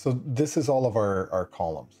 Okay, so this is all of our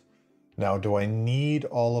columns. Now, do I need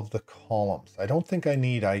all of the columns? I don't think I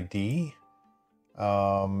need ID.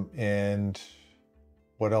 And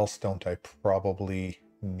what else don't I probably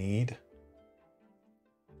need?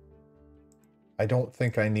 I don't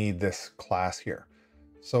think I need this class here.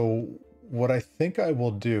 So what I think I will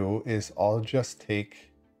do is I'll just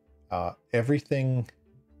take everything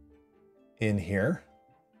in here.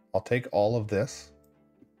 I'll take all of this.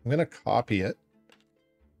 I'm going to copy it.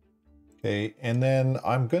 Okay, and then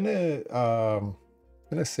I'm going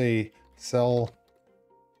to say cell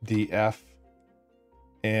df,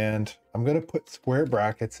 and I'm going to put square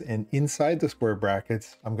brackets, and inside the square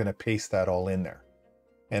brackets, I'm going to paste that all in there.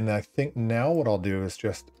 And I think now what I'll do is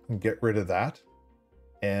just get rid of that,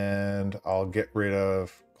 and I'll get rid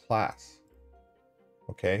of class.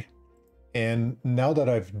 Okay. And now that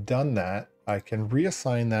I've done that, I can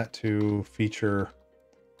reassign that to feature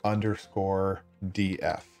underscore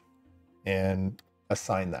df and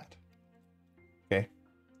assign that. Okay.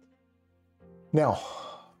 Now,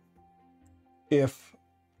 if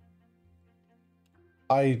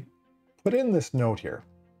I put in this note here,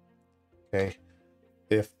 okay,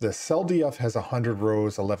 if the cell df has 100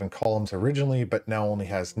 rows, 11 columns originally, but now only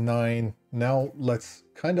has 9, now let's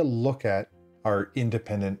kind of look at our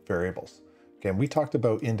independent variables. Again, we talked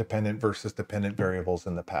about independent versus dependent variables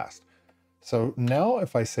in the past. So now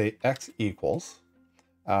if I say x equals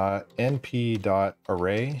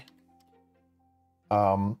np.array,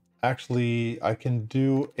 actually I can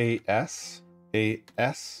do a s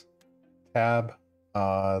tab,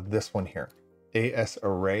 this one here, as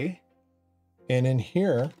array. And in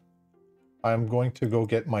here, I'm going to go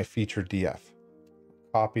get my feature df,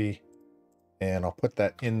 copy, and I'll put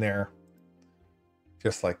that in there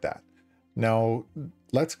just like that. Now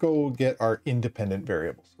let's go get our independent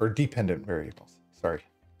variables, or dependent variables, sorry.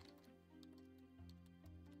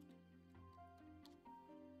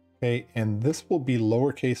 Okay, and this will be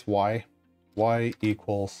lowercase y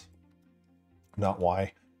equals, not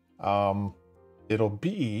y, it'll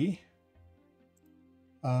be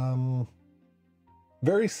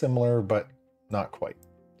very similar, but not quite.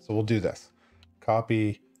 So we'll do this.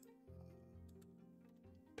 Copy,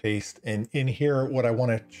 paste, and in here, what I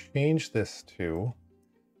want to change this to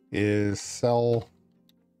is cell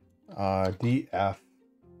df,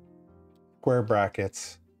 square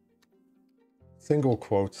brackets, single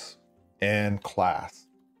quotes, and class.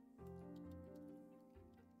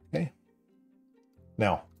 Okay.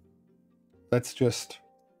 Now, let's just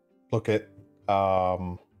look at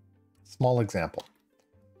small example.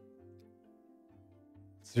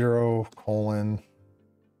 0, colon,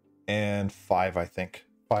 and 5, I think.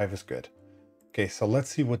 5 is good. Okay, so let's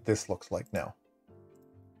see what this looks like now.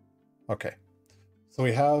 Okay, so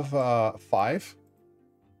we have 5,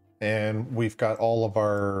 and we've got all of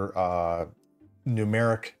our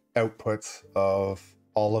numeric outputs of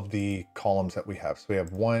all of the columns that we have. So we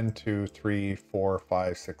have 1, 2, 3, 4,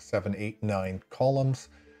 5, 6, 7, 8, 9 columns,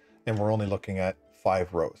 and we're only looking at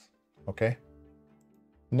 5 rows. Okay.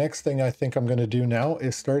 Next thing I think I'm going to do now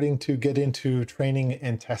is starting to get into training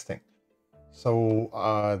and testing.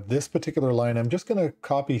 So this particular line, I'm just going to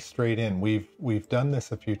copy straight in. We've done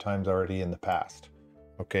this a few times already in the past.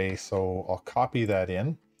 Okay, so I'll copy that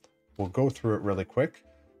in. We'll go through it really quick.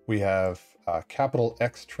 We have capital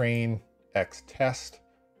X train, X test,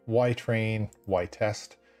 Y train, Y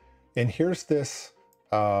test. And here's this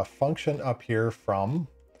function up here from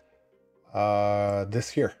this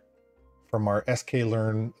here, from our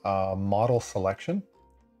sklearn model selection.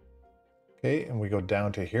 Okay, and we go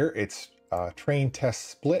down to here. It's train test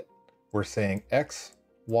split. We're saying X,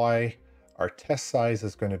 Y. Our test size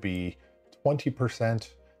is going to be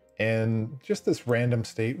 20%. And just this random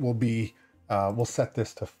state will be, we'll set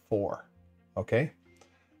this to 4. Okay.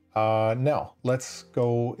 Now let's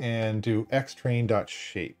go and do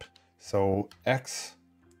xtrain.shape. So X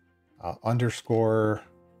underscore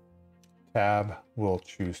tab, we'll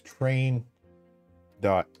choose train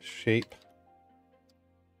dot shape,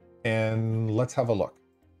 and let's have a look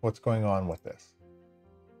what's going on with this.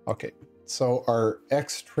 Okay, so our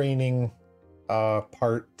X training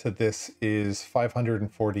part to this is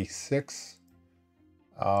 546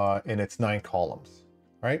 and it's 9 columns,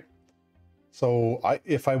 right? So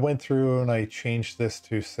if I went through and I changed this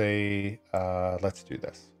to say, let's do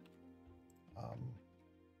this.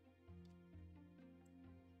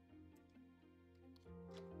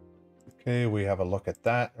 Okay, we have a look at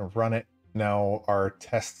that and run it. Now our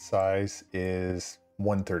test size is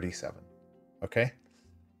 137. Okay,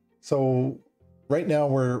 so right now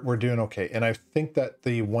we're doing okay, and I think that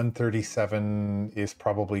the 137 is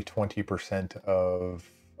probably 20% of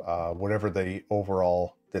whatever the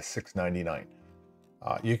overall this 699.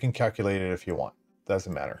 You can calculate it if you want,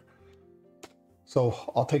 doesn't matter.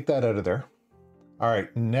 So I'll take that out of there. All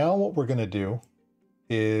right, now what we're going to do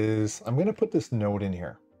is I'm going to put this node in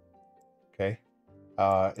here. Okay,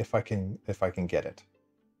 if I can get it.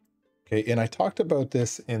 Okay, and I talked about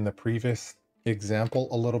this in the previous example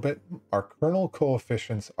a little bit. Our kernel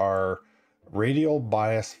coefficients are radial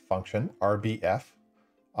bias function, RBF,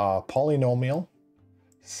 polynomial,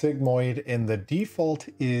 sigmoid, and the default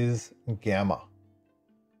is gamma.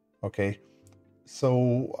 Okay,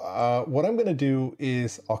 so what I'm going to do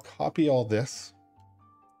is I'll copy all this.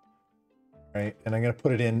 Right, and I'm going to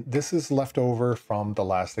put it in. This is left over from the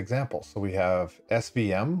last example. So we have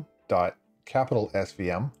svm dot capital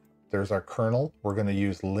SVM. There's our kernel. We're going to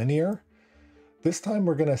use linear. This time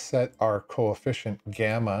we're going to set our coefficient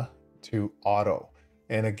gamma to auto.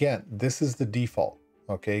 And again, this is the default.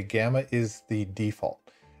 Okay, gamma is the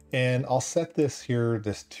default. And I'll set this here,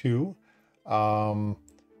 this 2,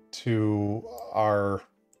 to our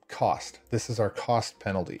cost. This is our cost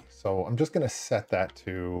penalty. So I'm just going to set that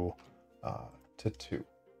to 2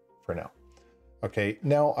 for now. Okay,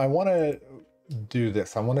 now I want to do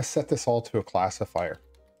this. I want to set this all to a classifier.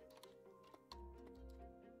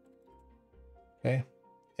 Okay,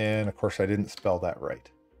 and of course I didn't spell that right.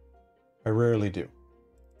 I rarely do.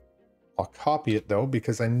 I'll copy it though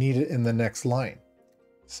because I need it in the next line.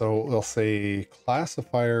 So we'll say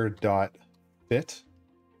classifier dot fit,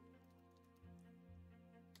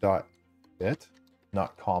 not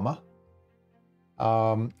comma.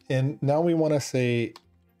 And now we want to say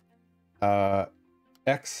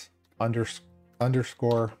X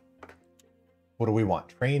underscore, what do we want?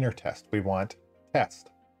 Train or test? We want test.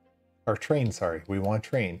 Or train, sorry. We want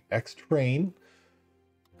train. X train,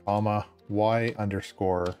 comma, Y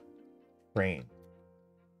underscore train.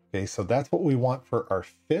 Okay, so that's what we want for our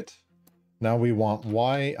fit. Now we want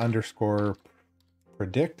Y underscore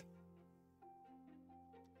predict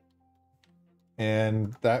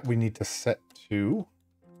And that we need to set to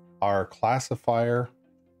our classifier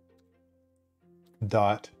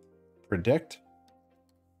dot predict.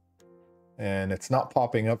 And it's not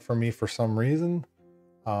popping up for me for some reason.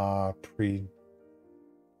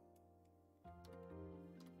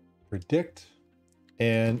 Predict.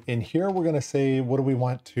 And in here, we're going to say, what do we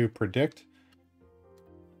want to predict?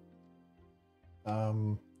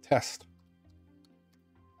 Test.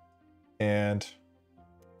 And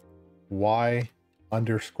y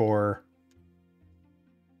underscore,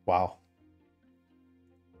 wow,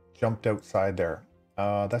 jumped outside there.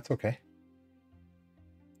 That's okay.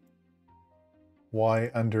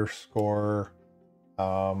 Y underscore,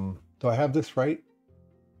 do I have this right?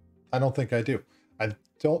 I don't think I do. I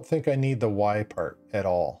don't think I need the Y part at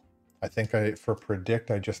all. I think for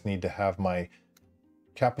predict, I just need to have my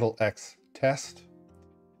capital X test.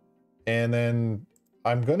 And then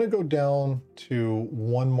I'm going to go down to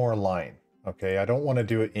one more line. Okay, I don't want to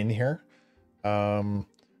do it in here.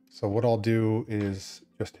 So what I'll do is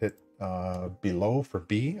just hit below for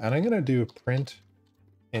B, and I'm going to do print.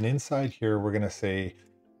 And inside here, we're going to say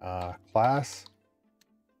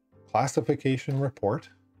classification report.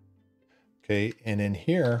 Okay, and in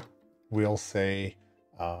here, we'll say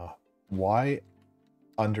y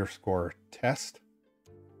underscore test,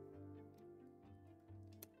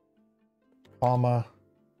 comma,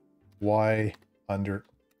 y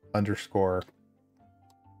underscore,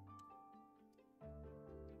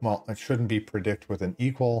 well, it shouldn't be predict with an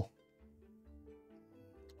equal.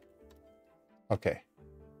 Okay,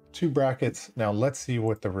 2 brackets. Now let's see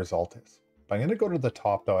what the result is. I'm going to go to the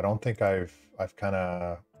top though. I don't think I've kind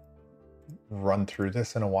of run through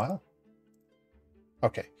this in a while.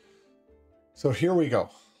 Okay, so here we go.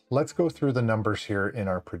 Let's go through the numbers here in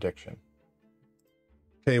our prediction.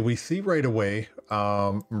 Okay, we see right away,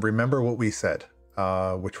 remember what we said,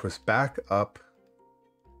 which was back up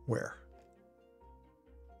where?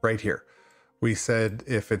 Right here. We said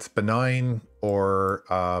if it's benign or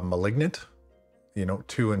malignant, you know,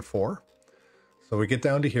 2 and 4. So we get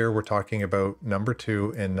down to here, we're talking about number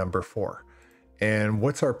 2 and number 4. And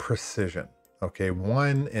what's our precision? Okay,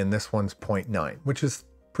 1, and this one's 0.9, which is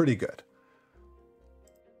pretty good.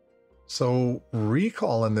 So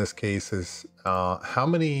recall in this case is how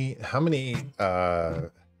many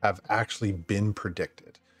have actually been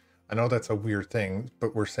predicted. I know that's a weird thing,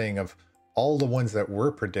 but we're saying of all the ones that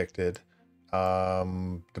were predicted,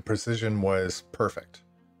 the precision was perfect.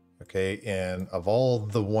 Okay, and of all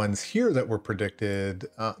the ones here that were predicted,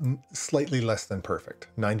 slightly less than perfect.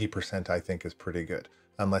 90% I think is pretty good,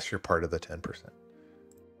 unless you're part of the 10%.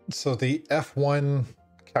 So the F1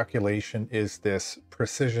 calculation is this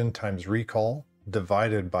precision times recall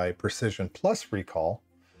divided by precision plus recall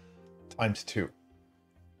times 2.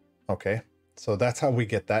 Okay, so that's how we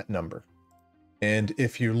get that number. And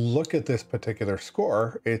if you look at this particular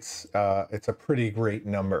score, it's a pretty great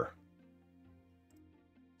number.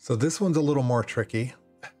 So this one's a little more tricky.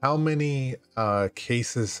 How many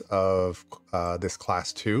cases of this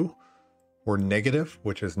class 2 were negative,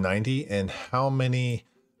 which is 90, and how many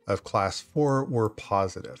of class 4 were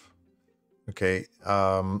positive? Okay,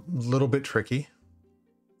 little bit tricky.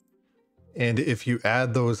 And if you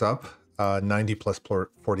add those up, 90 plus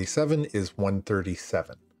 47 is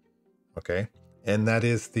 137. Okay, and that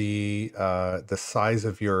is the size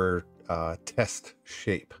of your test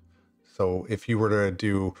shape. So if you were to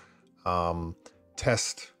do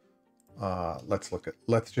test,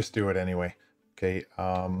 let's just do it anyway. Okay,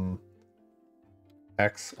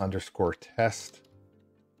 X underscore test.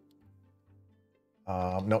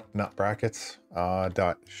 Nope, not brackets,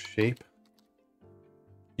 dot shape.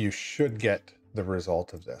 You should get the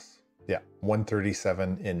result of this. Yeah,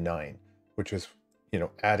 137 in 9, which is, you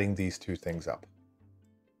know, adding these two things up.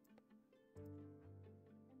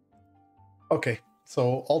 Okay,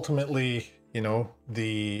 so ultimately, you know,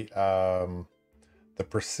 the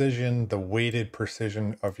precision, the weighted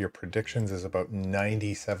precision of your predictions is about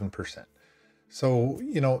 97%. So,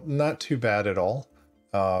 you know, not too bad at all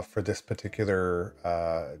for this particular,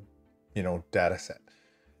 you know, data set.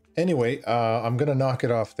 Anyway, I'm going to knock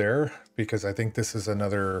it off there because I think this is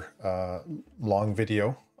another long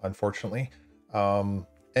video, unfortunately.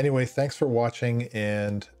 Anyway, thanks for watching,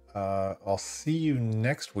 and I'll see you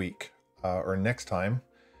next week or next time,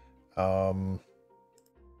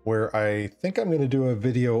 where I think I'm going to do a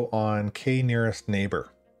video on K nearest neighbor.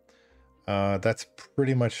 That's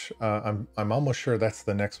pretty much, I'm almost sure that's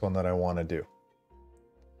the next one that I want to do.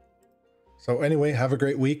 So anyway, have a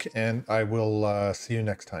great week, and I will see you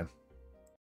next time.